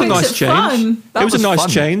that's It what was a makes nice it change. fun. That It was a nice fun.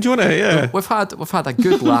 change, wasn't it? Yeah. We've had a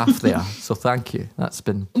good laugh there. So thank you. That's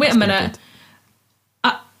been. Wait that's a been minute. good.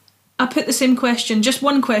 I put the same question, just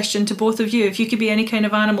one question to both of you. If you could be any kind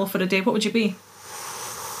of animal for a day, what would you be?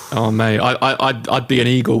 Oh mate, I'd be an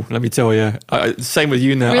eagle. Let me tell you. Same with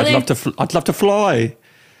you now. Really? I'd love to fly.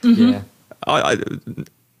 Yeah.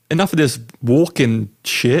 Enough of this walking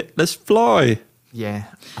shit. Let's fly. Yeah.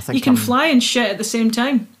 I think You can fly and shit at the same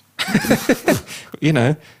time. You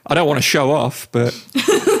know, I don't want to show off, but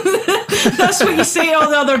That's what you say to all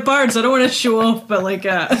the other birds. I don't want to show off, but like,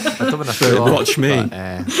 I don't want to show off, watch me.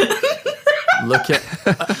 but,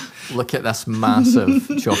 look at this massive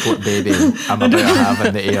chocolate baby I'm about to have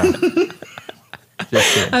in the air.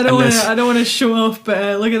 Just saying. I don't want to show off,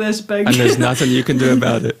 but look at this big. and there's nothing you can do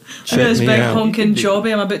about it. Look at Check this me big out. honking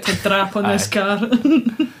jobby I'm about to drap on this car.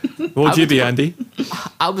 What would you be, Andy?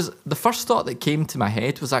 The first thought that came to my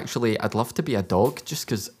head was actually I'd love to be a dog, just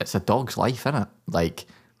because it's a dog's life, innit? Like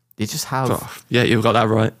they just have Oh, yeah, you've got that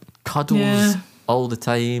right. cuddles Yeah. all the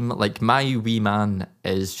time. Like my wee man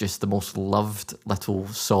is just the most loved little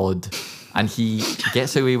sod, and he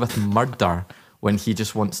gets away with murder when he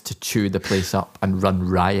just wants to chew the place up and run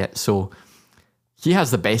riot. So he has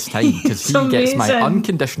the best time because he It's gets my amazing.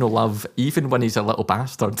 unconditional love even when he's a little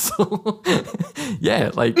bastard. So yeah,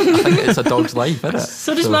 like I think it's a dog's life, isn't it?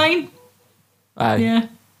 So does mine. Aye. Yeah.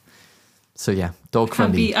 So yeah, dog for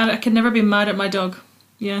Can't me. be. I could never be mad at my dog.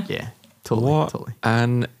 Yeah. Yeah, totally, What totally.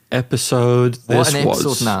 an episode What this an episode,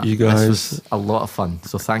 was, Nat. you This guys. was a lot of fun.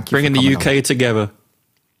 So thank you Bringing for the coming UK together.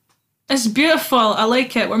 It's beautiful. I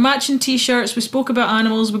like it. We're matching t-shirts. We spoke about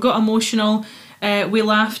animals. We got emotional. We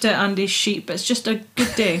laughed at Andy's sheep. It's just a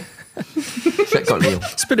good day. on. Shit got real.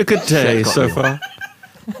 It's been a good day Shit got so real. far.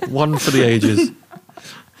 One for the ages.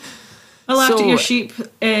 I laughed So- at your sheep.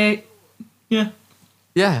 Yeah.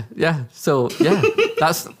 Yeah. So yeah,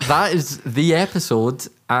 that is the episode,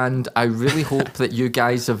 and I really hope that you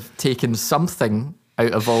guys have taken something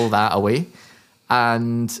out of all that away,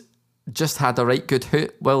 and just had a right good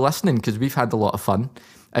hoot while listening, because we've had a lot of fun.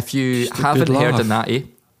 If you Just a haven't good heard laugh. of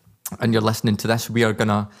Natty and you're listening to this, we're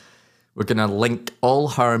gonna link all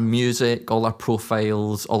her music, all her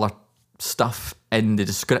profiles, all her stuff in the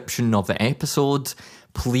description of the episode.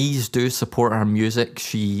 Please do support her music.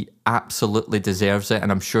 She absolutely deserves it,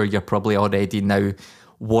 and I'm sure you're probably already now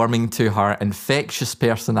warming to her infectious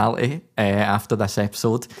personality after this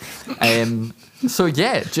episode. So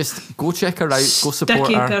yeah, just go check her out, go support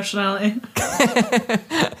Sticky her, personality.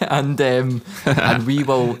 and we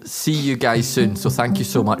will see you guys soon. So thank you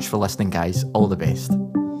so much for listening, guys. All the best.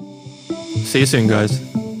 See you soon, guys.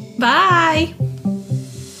 Bye.